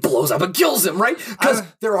explodes. It blows up and kills him, right? Because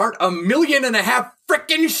there aren't 1.5 million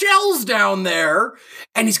frickin' shells down there.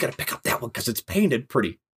 And he's going to pick up that one because it's painted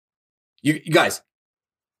pretty. You guys.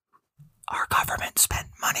 Our government spent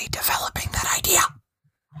money developing that idea.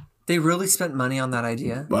 They really spent money on that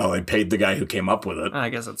idea? Well, they paid the guy who came up with it. I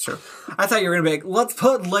guess that's true. I thought you were going to be like, let's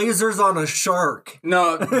put lasers on a shark.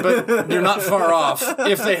 No, but you're not far off.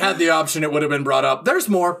 If they had the option, it would have been brought up. There's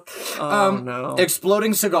more. No.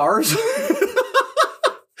 Exploding cigars.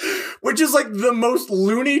 Which is like the most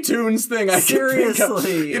Looney Tunes thing I can think of.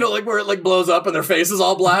 You know, like where it like blows up and their face is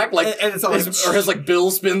all black, like and it's always, or his like bill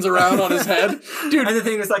spins around on his head, dude. And the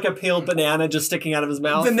thing is like a peeled banana just sticking out of his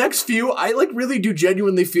mouth. The next few, I like really do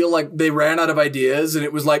genuinely feel like they ran out of ideas, and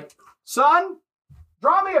it was like, son,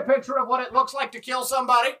 draw me a picture of what it looks like to kill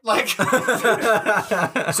somebody. Like,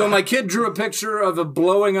 so my kid drew a picture of a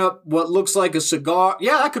blowing up what looks like a cigar.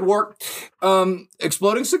 Yeah, that could work.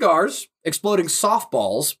 Exploding cigars, exploding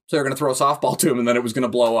softballs. So they're going to throw a softball to him and then it was going to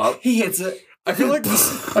blow up. He hits it. I feel like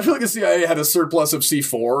the CIA had a surplus of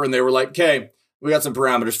C4 and they were like, okay, we got some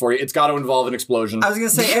parameters for you. It's got to involve an explosion. I was going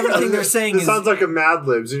to say, everything they're saying This is... sounds like a Mad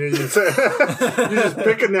Libs. You just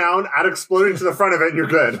pick a noun, add exploding to the front of it, and you're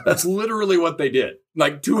good. That's literally what they did.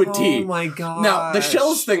 Like, to a T. Oh my god. Now, the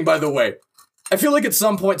shells thing, by the way, I feel like at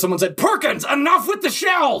some point someone said, Perkins, enough with the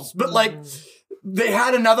shells! But, like, they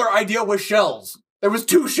had another idea with shells. There was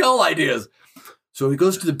 2 shell ideas. So he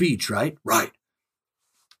goes to the beach, right? Right.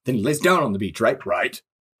 Then he lays down on the beach, right? Right.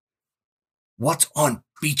 What's on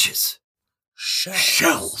beaches?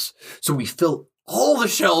 Shells. So we fill all the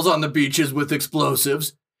shells on the beaches with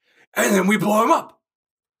explosives, and then we blow them up.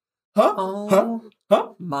 Huh? Oh Huh?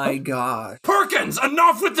 my gosh. Perkins,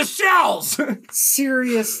 enough with the shells!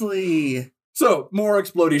 Seriously. So, more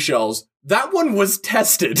explodey shells. That one was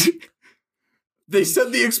tested. They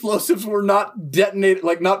said the explosives were not detonated,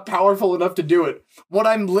 like not powerful enough to do it. What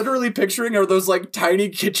I'm literally picturing are those like tiny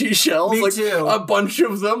kitschy shells, Me like too. a bunch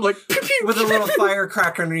of them, like pew, pew, With a pew. little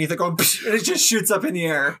firecracker underneath it going, psh, and it just shoots up in the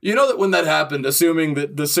air. You know that when that happened, assuming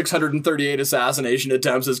that the 638 assassination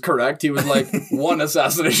attempts is correct, he was like, 1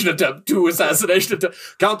 assassination attempt, 2 assassination attempt.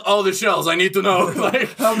 Count all the shells, I need to know.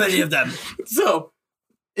 Like, How many of them? so,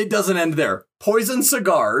 it doesn't end there. Poison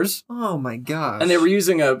cigars. Oh my gosh. And they were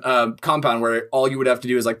using a compound where all you would have to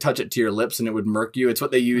do is like touch it to your lips and it would murk you. It's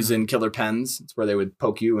what they use in killer pens. It's where they would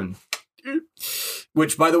poke you and...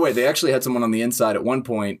 Which, by the way, they actually had someone on the inside at one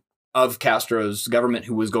point of Castro's government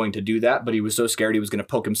who was going to do that, but he was so scared he was going to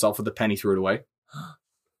poke himself with a pen, he threw it away.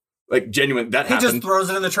 Like, genuine, that He happened. just throws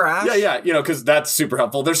it in the trash? Yeah, you know, because that's super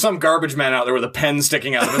helpful. There's some garbage man out there with a pen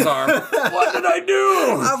sticking out of his arm. What did I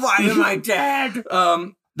do? Why am I dead?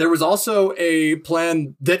 There was also a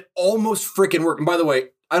plan that almost freaking worked. And by the way,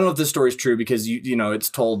 I don't know if this story is true because you know it's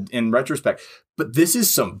told in retrospect, but this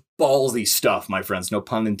is some ballsy stuff, my friends. No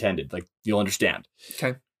pun intended. Like, you'll understand.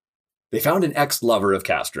 Okay. They found an ex-lover of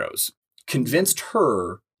Castro's, convinced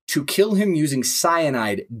her to kill him using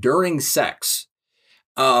cyanide during sex,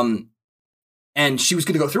 and she was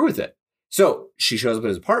going to go through with it. So she shows up at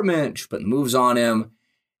his apartment. She's putting moves on him,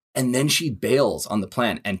 and then she bails on the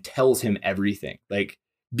plan and tells him everything. Like,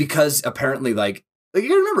 because apparently, like you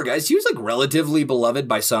gotta remember, guys, he was like relatively beloved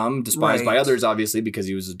by some, despised by Right. others, obviously, because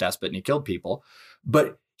he was a despot and he killed people.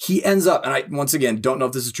 But he ends up, and I, once again, don't know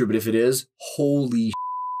if this is true, but if it is, holy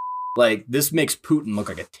like, this makes Putin look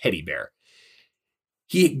like a teddy bear.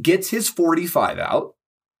 He gets his 45 out,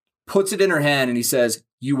 puts it in her hand, and he says,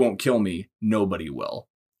 "You won't kill me. Nobody will."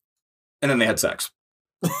 And then they had sex.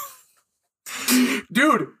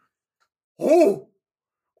 Dude. Oh.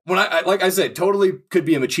 When I like I said, totally could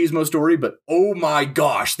be a machismo story, but oh my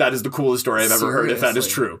gosh, that is the coolest story I've ever heard, if that is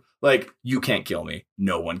Seriously. true. Like, you can't kill me.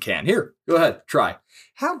 No one can. Here, go ahead, try.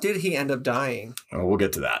 How did he end up dying? Oh, we'll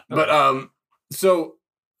get to that. But so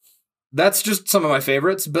that's just some of my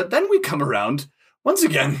favorites. But then we come around once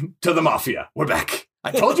again to the mafia. We're back.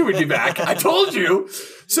 I told you we'd be back. I told you.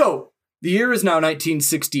 So the year is now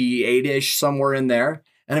 1968-ish, somewhere in there.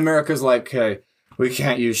 And America's like, hey, we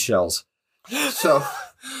can't use shells. So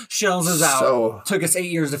Shells is out. So- Took us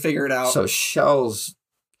 8 years to figure it out. So shells.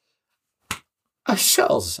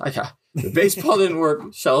 Shells. The baseball didn't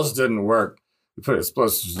work. Shells didn't work. We put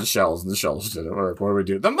explosives in the shells, and the shells didn't work. What do we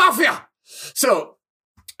do? The mafia! So,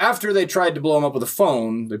 after they tried to blow him up with a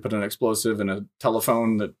phone, they put an explosive in a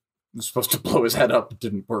telephone that was supposed to blow his head up. It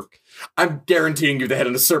didn't work. I'm guaranteeing you they had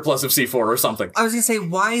a surplus of C4 or something. I was going to say,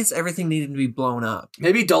 why is everything needing to be blown up?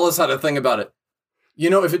 Maybe Dulles had a thing about it. You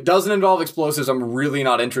know, if it doesn't involve explosives, I'm really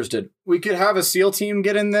not interested. We could have a SEAL team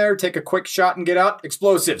get in there, take a quick shot and get out.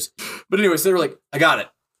 Explosives. But anyways, they were like, I got it.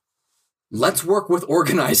 Let's work with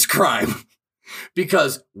organized crime.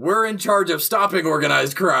 Because we're in charge of stopping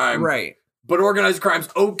organized crime. Right. But organized crime's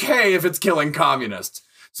okay if it's killing communists.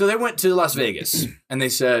 So they went to Las Vegas and they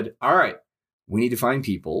said, all right, we need to find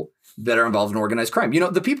people that are involved in organized crime. You know,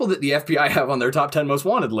 the people that the FBI have on their top 10 most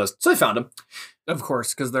wanted list. So they found them. Of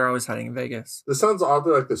course, because they're always hiding in Vegas. This sounds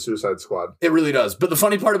oddly like the Suicide Squad. It really does. But the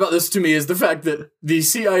funny part about this to me is the fact that the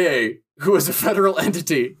CIA, who is a federal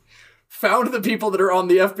entity, found the people that are on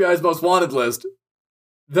the FBI's most wanted list,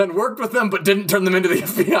 then worked with them but didn't turn them into the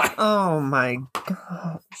FBI. Oh my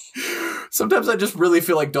god. Sometimes I just really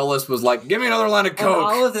feel like Dulles was like, give me another line of And all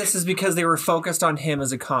coke. of this is because they were focused on him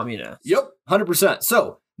as a communist. Yep, 100%.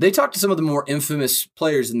 So they talked to some of the more infamous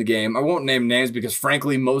players in the game. I won't name names because,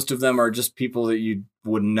 frankly, most of them are just people that you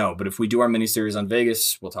wouldn't know. But if we do our miniseries on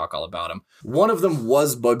Vegas, we'll talk all about them. One of them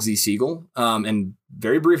was Bugsy Siegel, and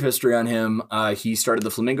very brief history on him. He started the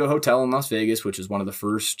Flamingo Hotel in Las Vegas, which is one of the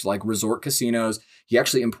first like resort casinos. He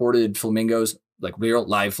actually imported flamingos, like real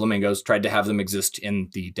live flamingos, tried to have them exist in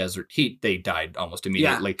the desert heat. They died almost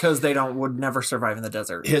immediately. because they would never survive in the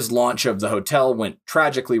desert. His launch of the hotel went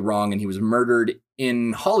tragically wrong, and he was murdered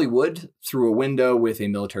in Hollywood through a window with a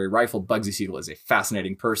military rifle. Bugsy Siegel is a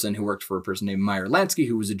fascinating person who worked for a person named Meyer Lansky,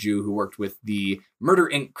 who was a Jew who worked with the Murder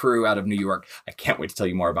Inc. crew out of New York. I can't wait to tell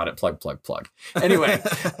you more about it. Plug, plug, plug. Anyway,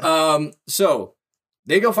 so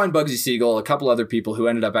they go find Bugsy Siegel, a couple other people who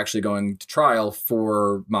ended up actually going to trial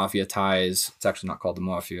for mafia ties. It's actually not called the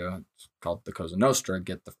Mafia. It's called the Cosa Nostra.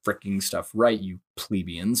 Get the fricking stuff right, you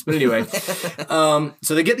plebeians. But anyway,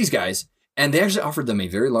 so they get these guys. And they actually offered them a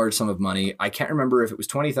very large sum of money. I can't remember if it was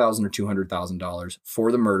 $20,000 or $200,000 for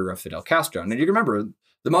the murder of Fidel Castro. And you remember,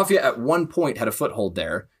 the mafia at one point had a foothold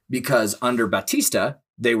there because under Batista,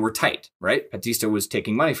 they were tight, right? Batista was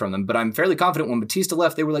taking money from them. But I'm fairly confident when Batista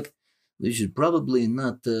left, they were like, we should probably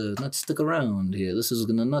not stick around here. This is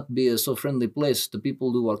going to not be a so friendly place to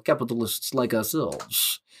people who are capitalists like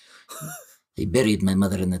ourselves. They buried my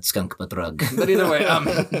mother in that skunk butt rug. But either way,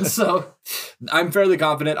 so I'm fairly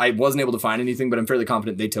confident. I wasn't able to find anything, but I'm fairly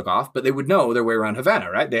confident they took off. But they would know their way around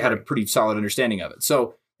Havana, right? They had a pretty solid understanding of it.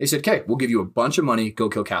 So they said, okay, we'll give you a bunch of money. Go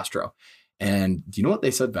kill Castro. And do you know what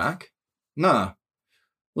they said back? Nah,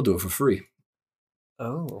 we'll do it for free.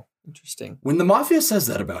 Oh, interesting. When the mafia says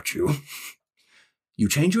that about you, you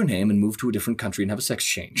change your name and move to a different country and have a sex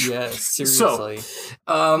change. Yes, seriously.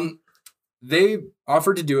 So, they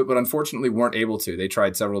offered to do it, but unfortunately weren't able to. They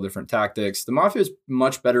tried several different tactics. The mafia is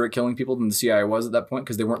much better at killing people than the CIA was at that point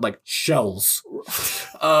because they weren't like shells.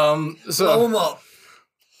 Blow them up.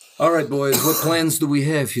 All right, boys, what plans do we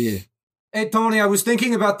have here? Hey, Tony, I was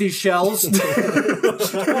thinking about these shells.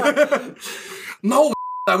 No,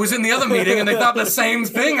 I was in the other meeting and they thought the same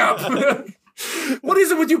thing up. What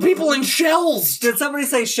is it with you people in shells? Did somebody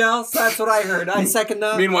say shells? That's what I heard. I second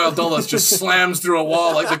that. Meanwhile, Dulles just slams through a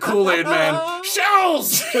wall like the Kool-Aid man.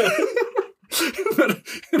 Shells! But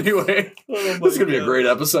anyway, this is going to be a great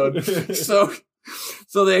episode.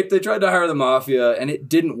 So they tried to hire the mafia, and it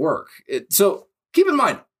didn't work. So keep in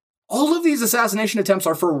mind, all of these assassination attempts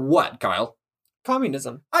are for what, Kyle?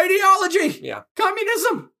 Communism. Ideology! Yeah.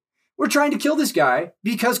 Communism! We're trying to kill this guy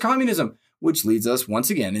because communism. Which leads us once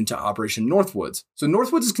again into Operation Northwoods. So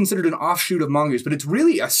Northwoods is considered an offshoot of Mongoose, but it's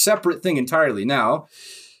really a separate thing entirely. Now,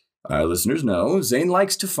 our listeners know Zane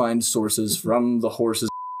likes to find sources from the horse's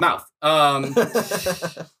mouth.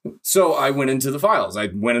 So I went into the files. I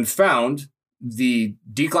went and found the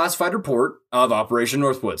declassified report of Operation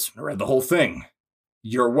Northwoods. I read the whole thing.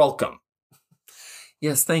 You're welcome.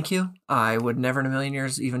 Yes, thank you. I would never in a million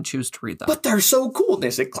years even choose to read that. But they're so cool. They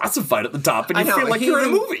say classified at the top, and you feel like you're in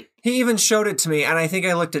a movie. He even showed it to me, and I think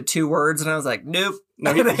I looked at 2 words, and I was like, nope.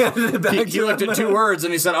 No, he looked at 2 words,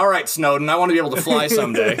 and he said, all right, Snowden, I want to be able to fly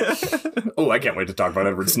someday. Oh, I can't wait to talk about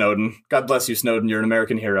Edward Snowden. God bless you, Snowden. You're an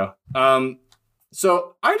American hero.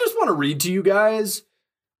 So I just want to read to you guys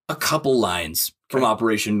a couple lines from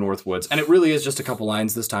Operation Northwoods. And it really is just a couple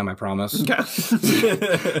lines this time, I promise.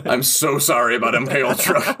 Okay. I'm so sorry about MK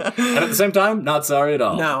Ultra. And at the same time, not sorry at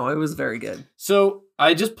all. No, it was very good. So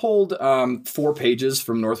I just pulled 4 pages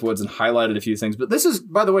from Northwoods and highlighted a few things. But this is,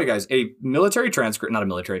 by the way, guys, a military transcript, not a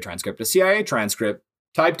military transcript, a CIA transcript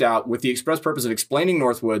typed out with the express purpose of explaining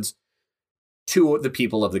Northwoods to the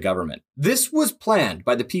people of the government. This was planned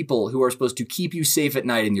by the people who are supposed to keep you safe at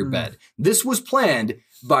night in your bed. This was planned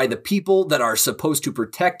by the people that are supposed to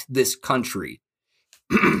protect this country.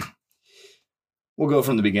 We'll go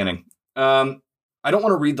from the beginning. I don't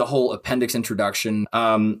want to read the whole appendix introduction,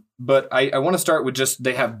 but I want to start with just,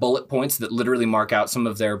 they have bullet points that literally mark out some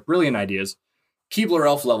of their brilliant ideas.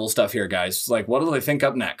 Keebler-Elf level stuff here, guys. Like, what do they think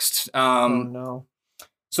up next? Oh, no.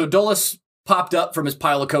 So Dulles popped up from his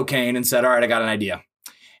pile of cocaine and said, all right, I got an idea.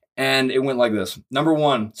 And it went like this. Number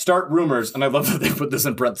 1, start rumors. And I love that they put this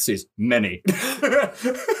in parentheses. Many.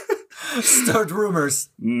 Start rumors.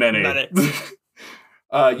 Many.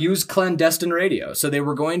 Use clandestine radio. So they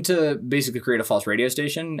were going to basically create a false radio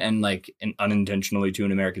station and unintentionally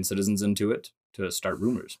tune American citizens into it to start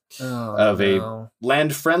rumors a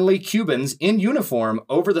land-friendly Cubans in uniform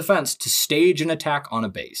over the fence to stage an attack on a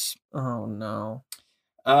base. Oh, no.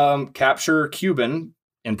 Capture Cuban,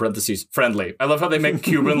 in parentheses, friendly. I love how they make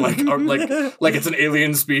Cuban like it's an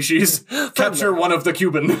alien species. Capture one of the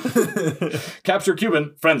Cuban. Capture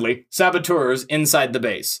Cuban, friendly, saboteurs inside the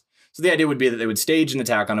base. So the idea would be that they would stage an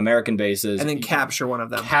attack on American bases. And then capture one of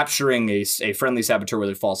them. Capturing a friendly saboteur with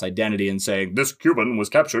a false identity and saying, this Cuban was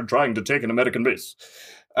captured trying to take an American base.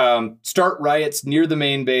 Start riots near the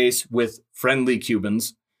main base with friendly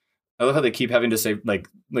Cubans. I love how they keep having to say, like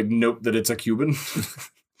note that it's a Cuban.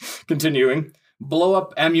 Continuing. Blow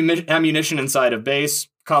up ammunition inside of base,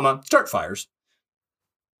 start fires.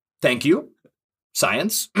 Thank you.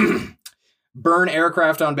 Science. Burn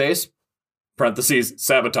aircraft on base. Parentheses,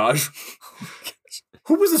 sabotage.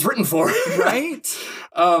 Who was this written for? Right?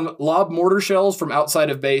 Lob mortar shells from outside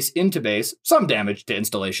of base into base. Some damage to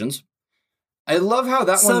installations. I love how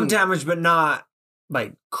that Some one... damage, but not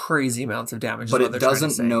like crazy amounts of damage. But it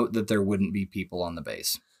doesn't note that there wouldn't be people on the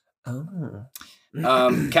base. Oh.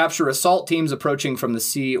 Capture assault teams approaching from the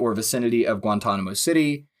sea or vicinity of Guantanamo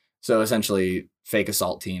City. So essentially fake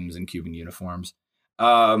assault teams in Cuban uniforms.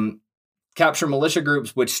 Capture militia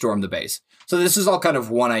groups which storm the base. So this is all kind of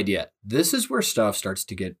one idea. This is where stuff starts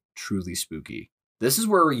to get truly spooky. This is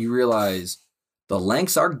where you realize the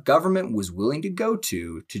lengths our government was willing to go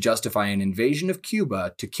to justify an invasion of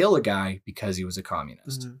Cuba to kill a guy because he was a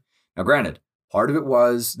communist. Mm-hmm. Now, granted, part of it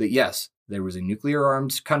was that, yes, there was a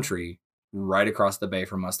nuclear-armed country right across the bay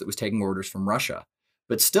from us that was taking orders from Russia.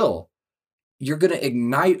 But still, you're going to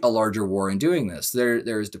ignite a larger war in doing this.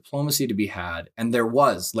 There is diplomacy to be had, and there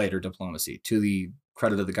was later diplomacy to the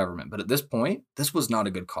credit of the government. But at this point, this was not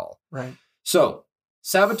a good call. Right. So,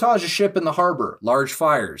 sabotage a ship in the harbor, large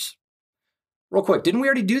fires. Real quick, didn't we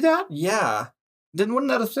already do that? Yeah. Wasn't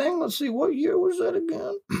that a thing? Let's see, what year was that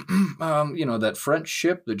again? That French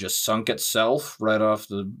ship that just sunk itself right off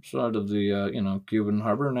the side of the, Cuban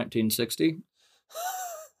harbor in 1960.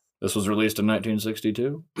 This was released in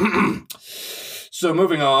 1962. So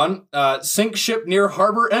moving on, sink ship near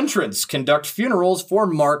harbor entrance, conduct funerals for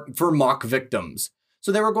mock victims.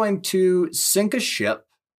 So they were going to sink a ship,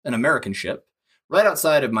 an American ship, right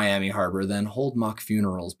outside of Miami Harbor, then hold mock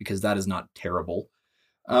funerals because that is not terrible.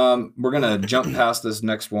 We're going to jump past this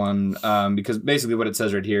next one because basically what it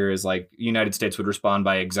says right here is like United States would respond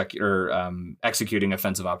by executing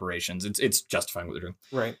offensive operations. It's justifying what they're doing.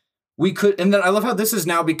 Right. We could, and then I love how this is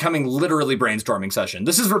now becoming literally brainstorming session.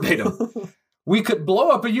 This is verbatim. We could blow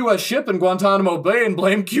up a U.S. ship in Guantanamo Bay and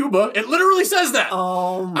blame Cuba. It literally says that.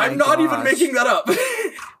 Oh my I'm not even making that up.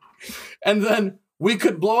 And then we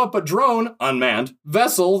could blow up a drone, unmanned,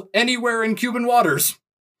 vessel anywhere in Cuban waters.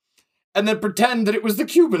 And then pretend that it was the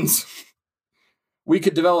Cubans. We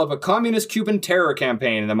could develop a communist Cuban terror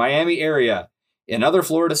campaign in the Miami area, in other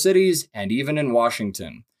Florida cities, and even in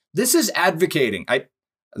Washington. This is advocating. I'm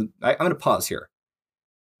going to pause here.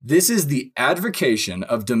 This is the advocation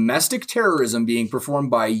of domestic terrorism being performed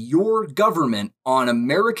by your government on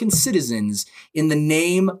American citizens in the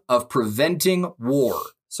name of preventing war.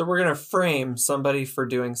 So we're going to frame somebody for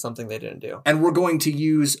doing something they didn't do. And we're going to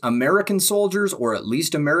use American soldiers, or at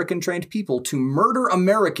least American-trained people, to murder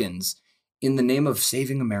Americans in the name of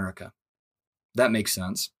saving America. That makes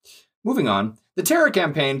sense. Moving on, the terror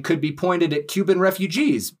campaign could be pointed at Cuban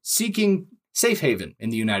refugees seeking safe haven in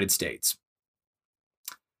the United States.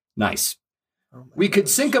 Nice. We could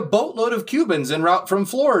sink a boatload of Cubans en route from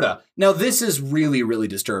Florida. Now, this is really, really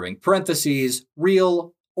disturbing. Parentheses,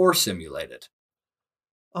 real or simulated.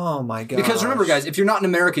 Oh my god. Because remember, guys, if you're not an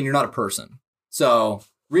American, you're not a person. So,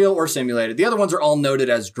 real or simulated. The other ones are all noted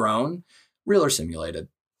as drone. Real or simulated.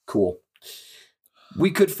 Cool. We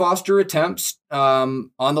could foster attempts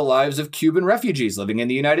on the lives of Cuban refugees living in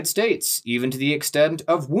the United States, even to the extent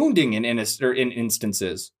of wounding in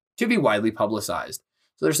instances, to be widely publicized.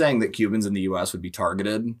 So they're saying that Cubans in the U.S. would be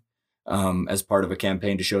targeted as part of a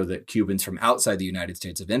campaign to show that Cubans from outside the United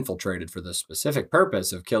States have infiltrated for the specific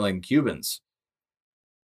purpose of killing Cubans.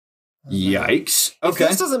 Yikes. If Okay.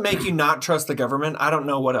 this doesn't make you not trust the government, I don't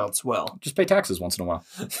know what else will. Just pay taxes once in a while.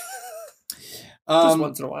 Just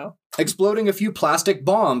once in a while. Exploding a few plastic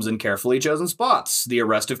bombs in carefully chosen spots, the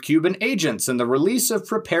arrest of Cuban agents, and the release of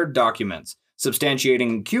prepared documents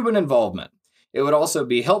substantiating Cuban involvement. It would also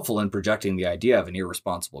be helpful in projecting the idea of an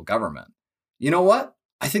irresponsible government. You know what?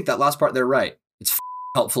 I think that last part, they're right. It's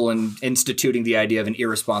helpful in instituting the idea of an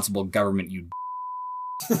irresponsible government, you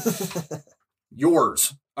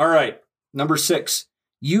Yours. All right. Number 6.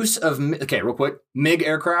 Use of... Okay, real quick. MiG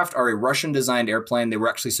aircraft are a Russian-designed airplane. They were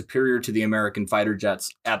actually superior to the American fighter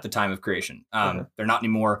jets at the time of creation. They're not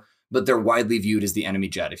anymore, but they're widely viewed as the enemy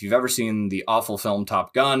jet. If you've ever seen the awful film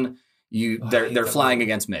Top Gun, they're flying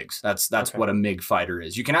against MiGs. That's okay. What a MiG fighter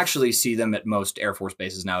is. You can actually see them at most Air Force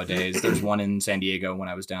bases nowadays. There's one in San Diego when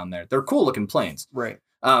I was down there. They're cool-looking planes. Right.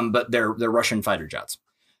 But they're Russian fighter jets.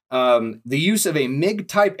 The use of a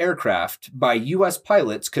MiG-type aircraft by U.S.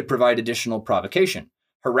 pilots could provide additional provocation.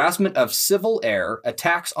 harassment of civil air,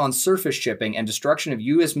 attacks on surface shipping, and destruction of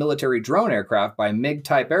U.S. military drone aircraft by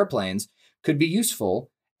MiG-type airplanes could be useful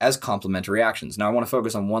as complementary actions. Now, I want to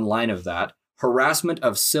focus on one line of that. Harassment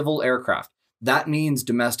of civil aircraft. That means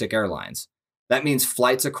domestic airlines. That means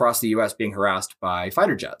flights across the U.S. being harassed by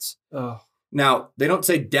fighter jets. Oh, Now, they don't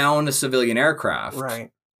say down a civilian aircraft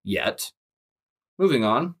right. yet. Moving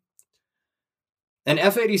on. An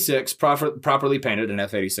F-86, properly painted, an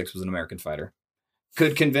F-86 was an American fighter,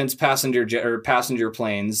 could convince passenger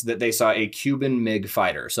planes that they saw a Cuban MiG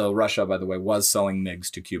fighter. So Russia, by the way, was selling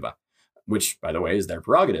MiGs to Cuba, which, by the way, is their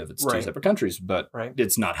prerogative. It's two Right. separate countries, but Right.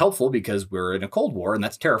 it's not helpful because we're in a Cold War, and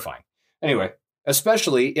that's terrifying. Anyway,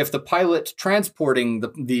 especially if the pilot transporting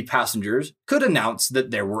the passengers could announce that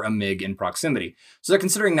there were a MiG in proximity. So they're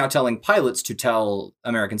considering now telling pilots to tell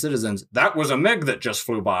American citizens, that was a MiG that just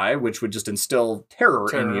flew by, which would just instill terror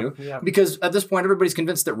in you. Yeah. Because at this point, everybody's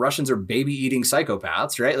convinced that Russians are baby-eating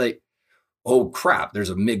psychopaths, right? Like, oh crap, there's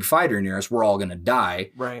a MiG fighter near us, we're all going to die.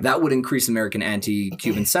 Right. That would increase American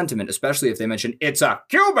anti-Cuban sentiment, especially if they mention, it's a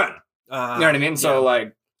Cuban! You know what I mean? So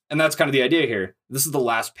like, and that's kind of the idea here. This is the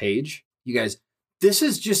last page. You guys, this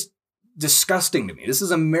is just disgusting to me. This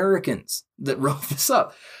is Americans that wrote this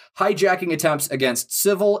up. Hijacking attempts against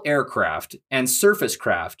civil aircraft and surface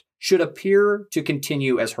craft should appear to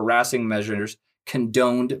continue as harassing measures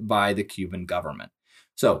condoned by the Cuban government.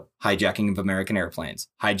 So, hijacking of American airplanes,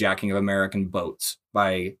 hijacking of American boats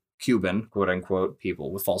by Cuban, quote unquote,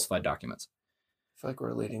 people with falsified documents. I feel like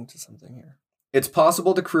we're leading to something here. It's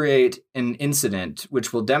possible to create an incident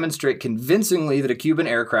which will demonstrate convincingly that a Cuban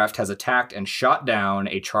aircraft has attacked and shot down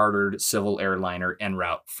a chartered civil airliner en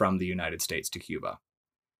route from the United States to Cuba.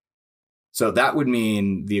 So that would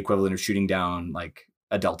mean the equivalent of shooting down like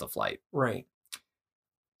a Delta flight. Right.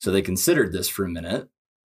 So they considered this for a minute,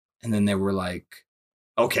 and then they were like,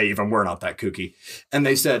 okay, even we're not that kooky. And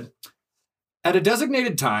they said, at a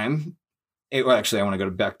designated time, well, actually, I want to go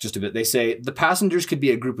back just a bit. They say the passengers could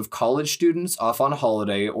be a group of college students off on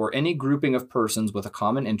holiday or any grouping of persons with a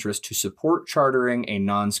common interest to support chartering a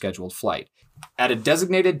non-scheduled flight. At a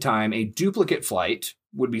designated time, a duplicate flight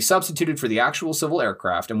would be substituted for the actual civil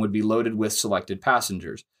aircraft and would be loaded with selected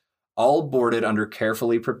passengers, all boarded under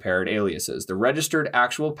carefully prepared aliases. The registered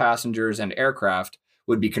actual passengers and aircraft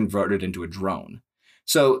would be converted into a drone.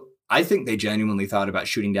 So I think they genuinely thought about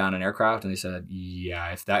shooting down an aircraft, and they said,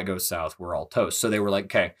 yeah, if that goes south, we're all toast. So they were like,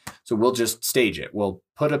 okay, so we'll just stage it. We'll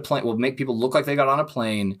put a plane, we'll make people look like they got on a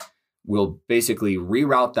plane. We'll basically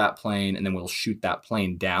reroute that plane, and then we'll shoot that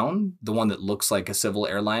plane down, the one that looks like a civil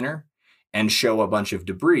airliner, and show a bunch of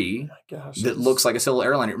debris that looks like a civil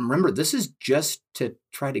airliner. Remember, this is just to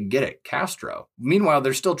try to get at Castro. Meanwhile,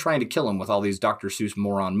 they're still trying to kill him with all these Dr. Seuss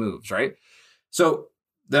moron moves, right? So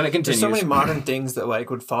then it continues. There's so many modern things that like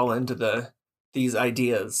would fall into these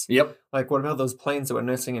ideas. Yep. Like, what about those planes that went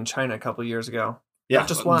missing in China a couple years ago? Yeah. Not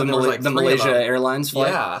just one. The, there was like the 3 of Malaysia them. Airlines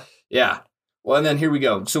flight. Yeah. Yeah. Well, and then here we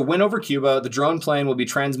go. So when over Cuba, the drone plane will be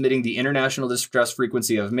transmitting the international distress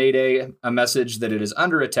frequency of Mayday, a message that it is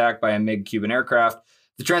under attack by a MiG Cuban aircraft.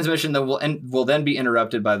 The transmission that will then be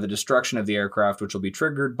interrupted by the destruction of the aircraft, which will be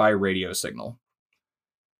triggered by radio signal.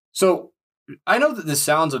 So I know that this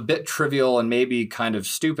sounds a bit trivial and maybe kind of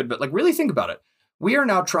stupid, but like really think about it. We are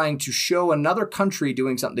now trying to show another country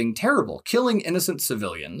doing something terrible, killing innocent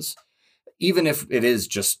civilians, even if it is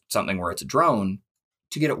just something where it's a drone,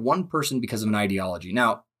 to get at one person because of an ideology.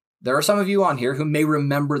 Now, there are some of you on here who may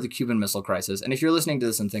remember the Cuban Missile Crisis. And if you're listening to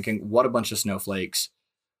this and thinking, what a bunch of snowflakes,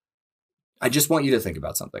 I just want you to think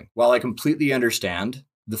about something. While I completely understand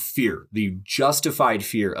the fear, the justified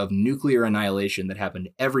fear of nuclear annihilation that happened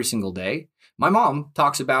every single day, my mom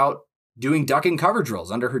talks about doing duck and cover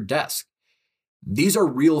drills under her desk. These are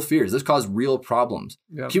real fears. This caused real problems.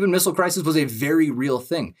 Yep. Cuban Missile Crisis was a very real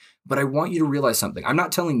thing. But I want you to realize something. I'm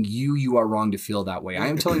not telling you you are wrong to feel that way. I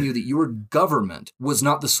am telling you that your government was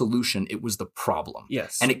not the solution. It was the problem.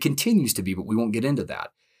 Yes. And it continues to be, but we won't get into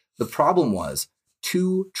that. The problem was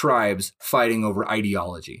 2 tribes fighting over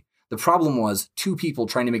ideology. The problem was 2 people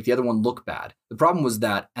trying to make the other one look bad. The problem was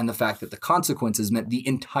that, and the fact that the consequences meant the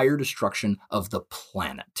entire destruction of the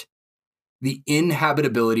planet. The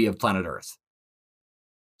inhabitability of planet Earth.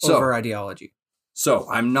 Over ideology. So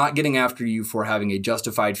I'm not getting after you for having a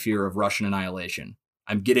justified fear of Russian annihilation.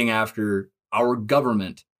 I'm getting after our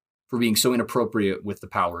government for being so inappropriate with the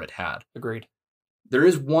power it had. Agreed. There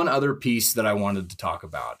is one other piece that I wanted to talk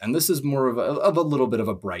about, and this is more of a little bit of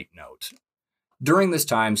a bright note. During this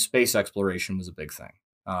time, space exploration was a big thing.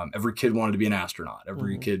 Every kid wanted to be an astronaut.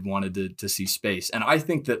 Every kid wanted to see space. And I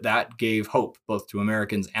think that gave hope both to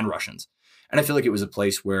Americans and Russians. And I feel like it was a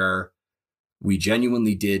place where we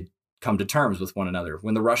genuinely did come to terms with one another.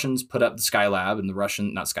 When the Russians put up the Skylab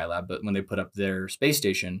and not Skylab, but when they put up their space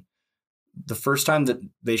station, the first time that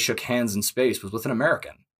they shook hands in space was with an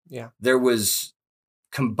American. Yeah. There was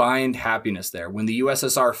combined happiness there. When the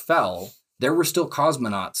USSR fell, there were still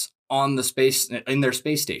cosmonauts in their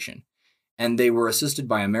space station, and they were assisted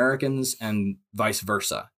by Americans and vice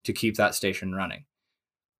versa to keep that station running.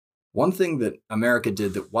 One thing that America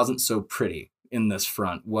did that wasn't so pretty in this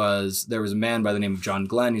front was there was a man by the name of John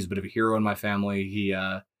Glenn. He's a bit of a hero in my family.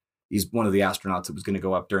 He's one of the astronauts that was going to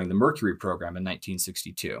go up during the Mercury program in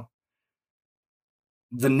 1962.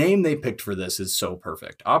 The name they picked for this is so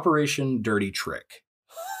perfect. Operation Dirty Trick.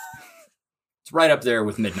 It's right up there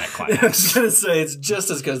with Midnight Climax. I was going to say, it's just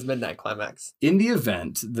as good as Midnight Climax. In the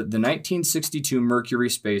event that the 1962 Mercury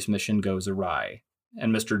space mission goes awry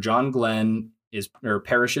and Mr. John Glenn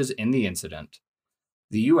perishes in the incident,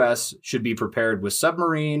 the U.S. should be prepared with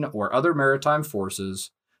submarine or other maritime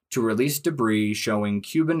forces to release debris showing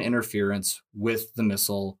Cuban interference with the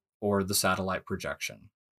missile or the satellite projection.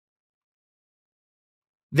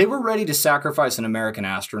 They were ready to sacrifice an American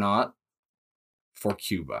astronaut for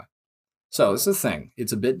Cuba. So this is the thing.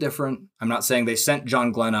 It's a bit different. I'm not saying they sent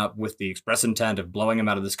John Glenn up with the express intent of blowing him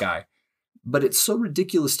out of the sky, but it's so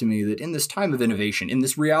ridiculous to me that in this time of innovation, in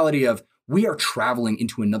this reality of we are traveling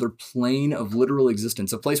into another plane of literal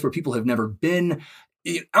existence, a place where people have never been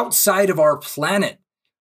outside of our planet,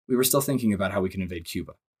 we were still thinking about how we can invade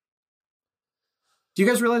Cuba. Do you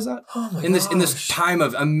guys realize that? Oh my in this time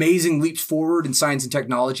of amazing leaps forward in science and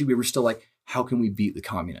technology, we were still like, how can we beat the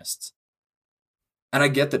communists? And I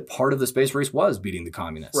get that part of the space race was beating the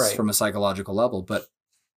communists from a psychological level, but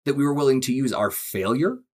that we were willing to use our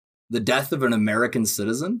failure, the death of an American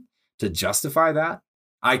citizen, to justify that,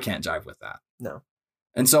 I can't jive with that. No.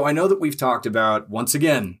 And so I know that we've talked about, once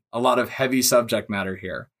again, a lot of heavy subject matter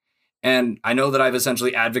here. And I know that I've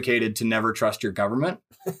essentially advocated to never trust your government.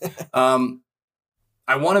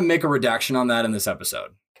 I want to make a redaction on that in this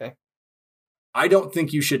episode. Okay. I don't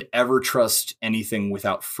think you should ever trust anything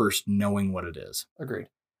without first knowing what it is. Agreed.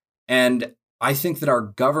 And I think that our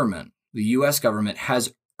government, the US government,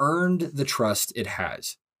 has earned the trust it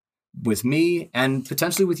has with me and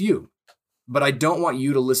potentially with you. But I don't want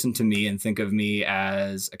you to listen to me and think of me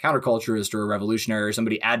as a counterculturist or a revolutionary or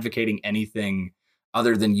somebody advocating anything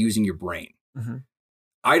other than using your brain. Mm-hmm.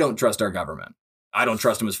 I don't trust our government. I don't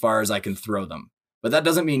trust them as far as I can throw them. But that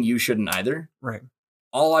doesn't mean you shouldn't either. Right.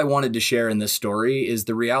 All I wanted to share in this story is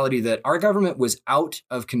the reality that our government was out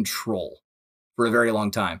of control for a very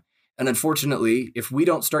long time. And unfortunately, if we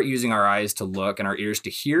don't start using our eyes to look and our ears to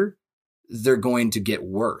hear, they're going to get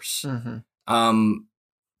worse. Mm-hmm.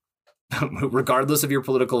 Regardless of your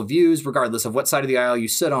political views, regardless of what side of the aisle you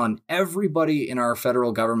sit on, everybody in our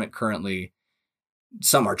federal government currently,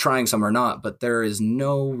 some are trying, some are not, but there is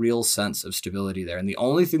no real sense of stability there. And the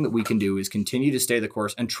only thing that we can do is continue to stay the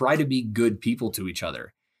course and try to be good people to each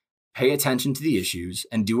other. Pay attention to the issues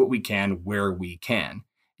and do what we can where we can.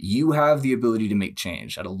 You have the ability to make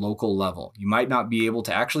change at a local level. You might not be able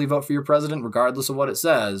to actually vote for your president, regardless of what it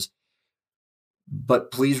says,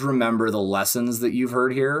 but please remember the lessons that you've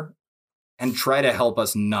heard here and try to help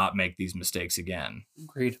us not make these mistakes again.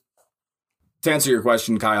 Agreed. To answer your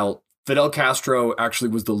question, Kyle, Fidel Castro actually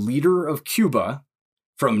was the leader of Cuba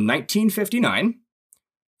from 1959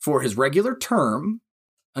 for his regular term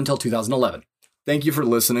until 2011. Thank you for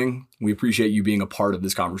listening. We appreciate you being a part of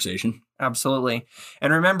this conversation. Absolutely.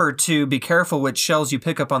 And remember to be careful which shells you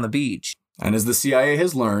pick up on the beach. And as the CIA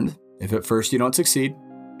has learned, if at first you don't succeed,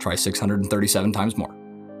 try 637 times more.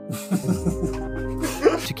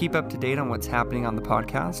 To keep up to date on what's happening on the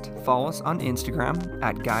podcast, follow us on Instagram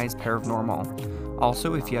at GuysPairOfNormal.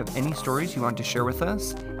 Also, if you have any stories you want to share with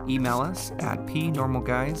us, email us at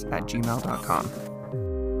pnormalguys@gmail.com.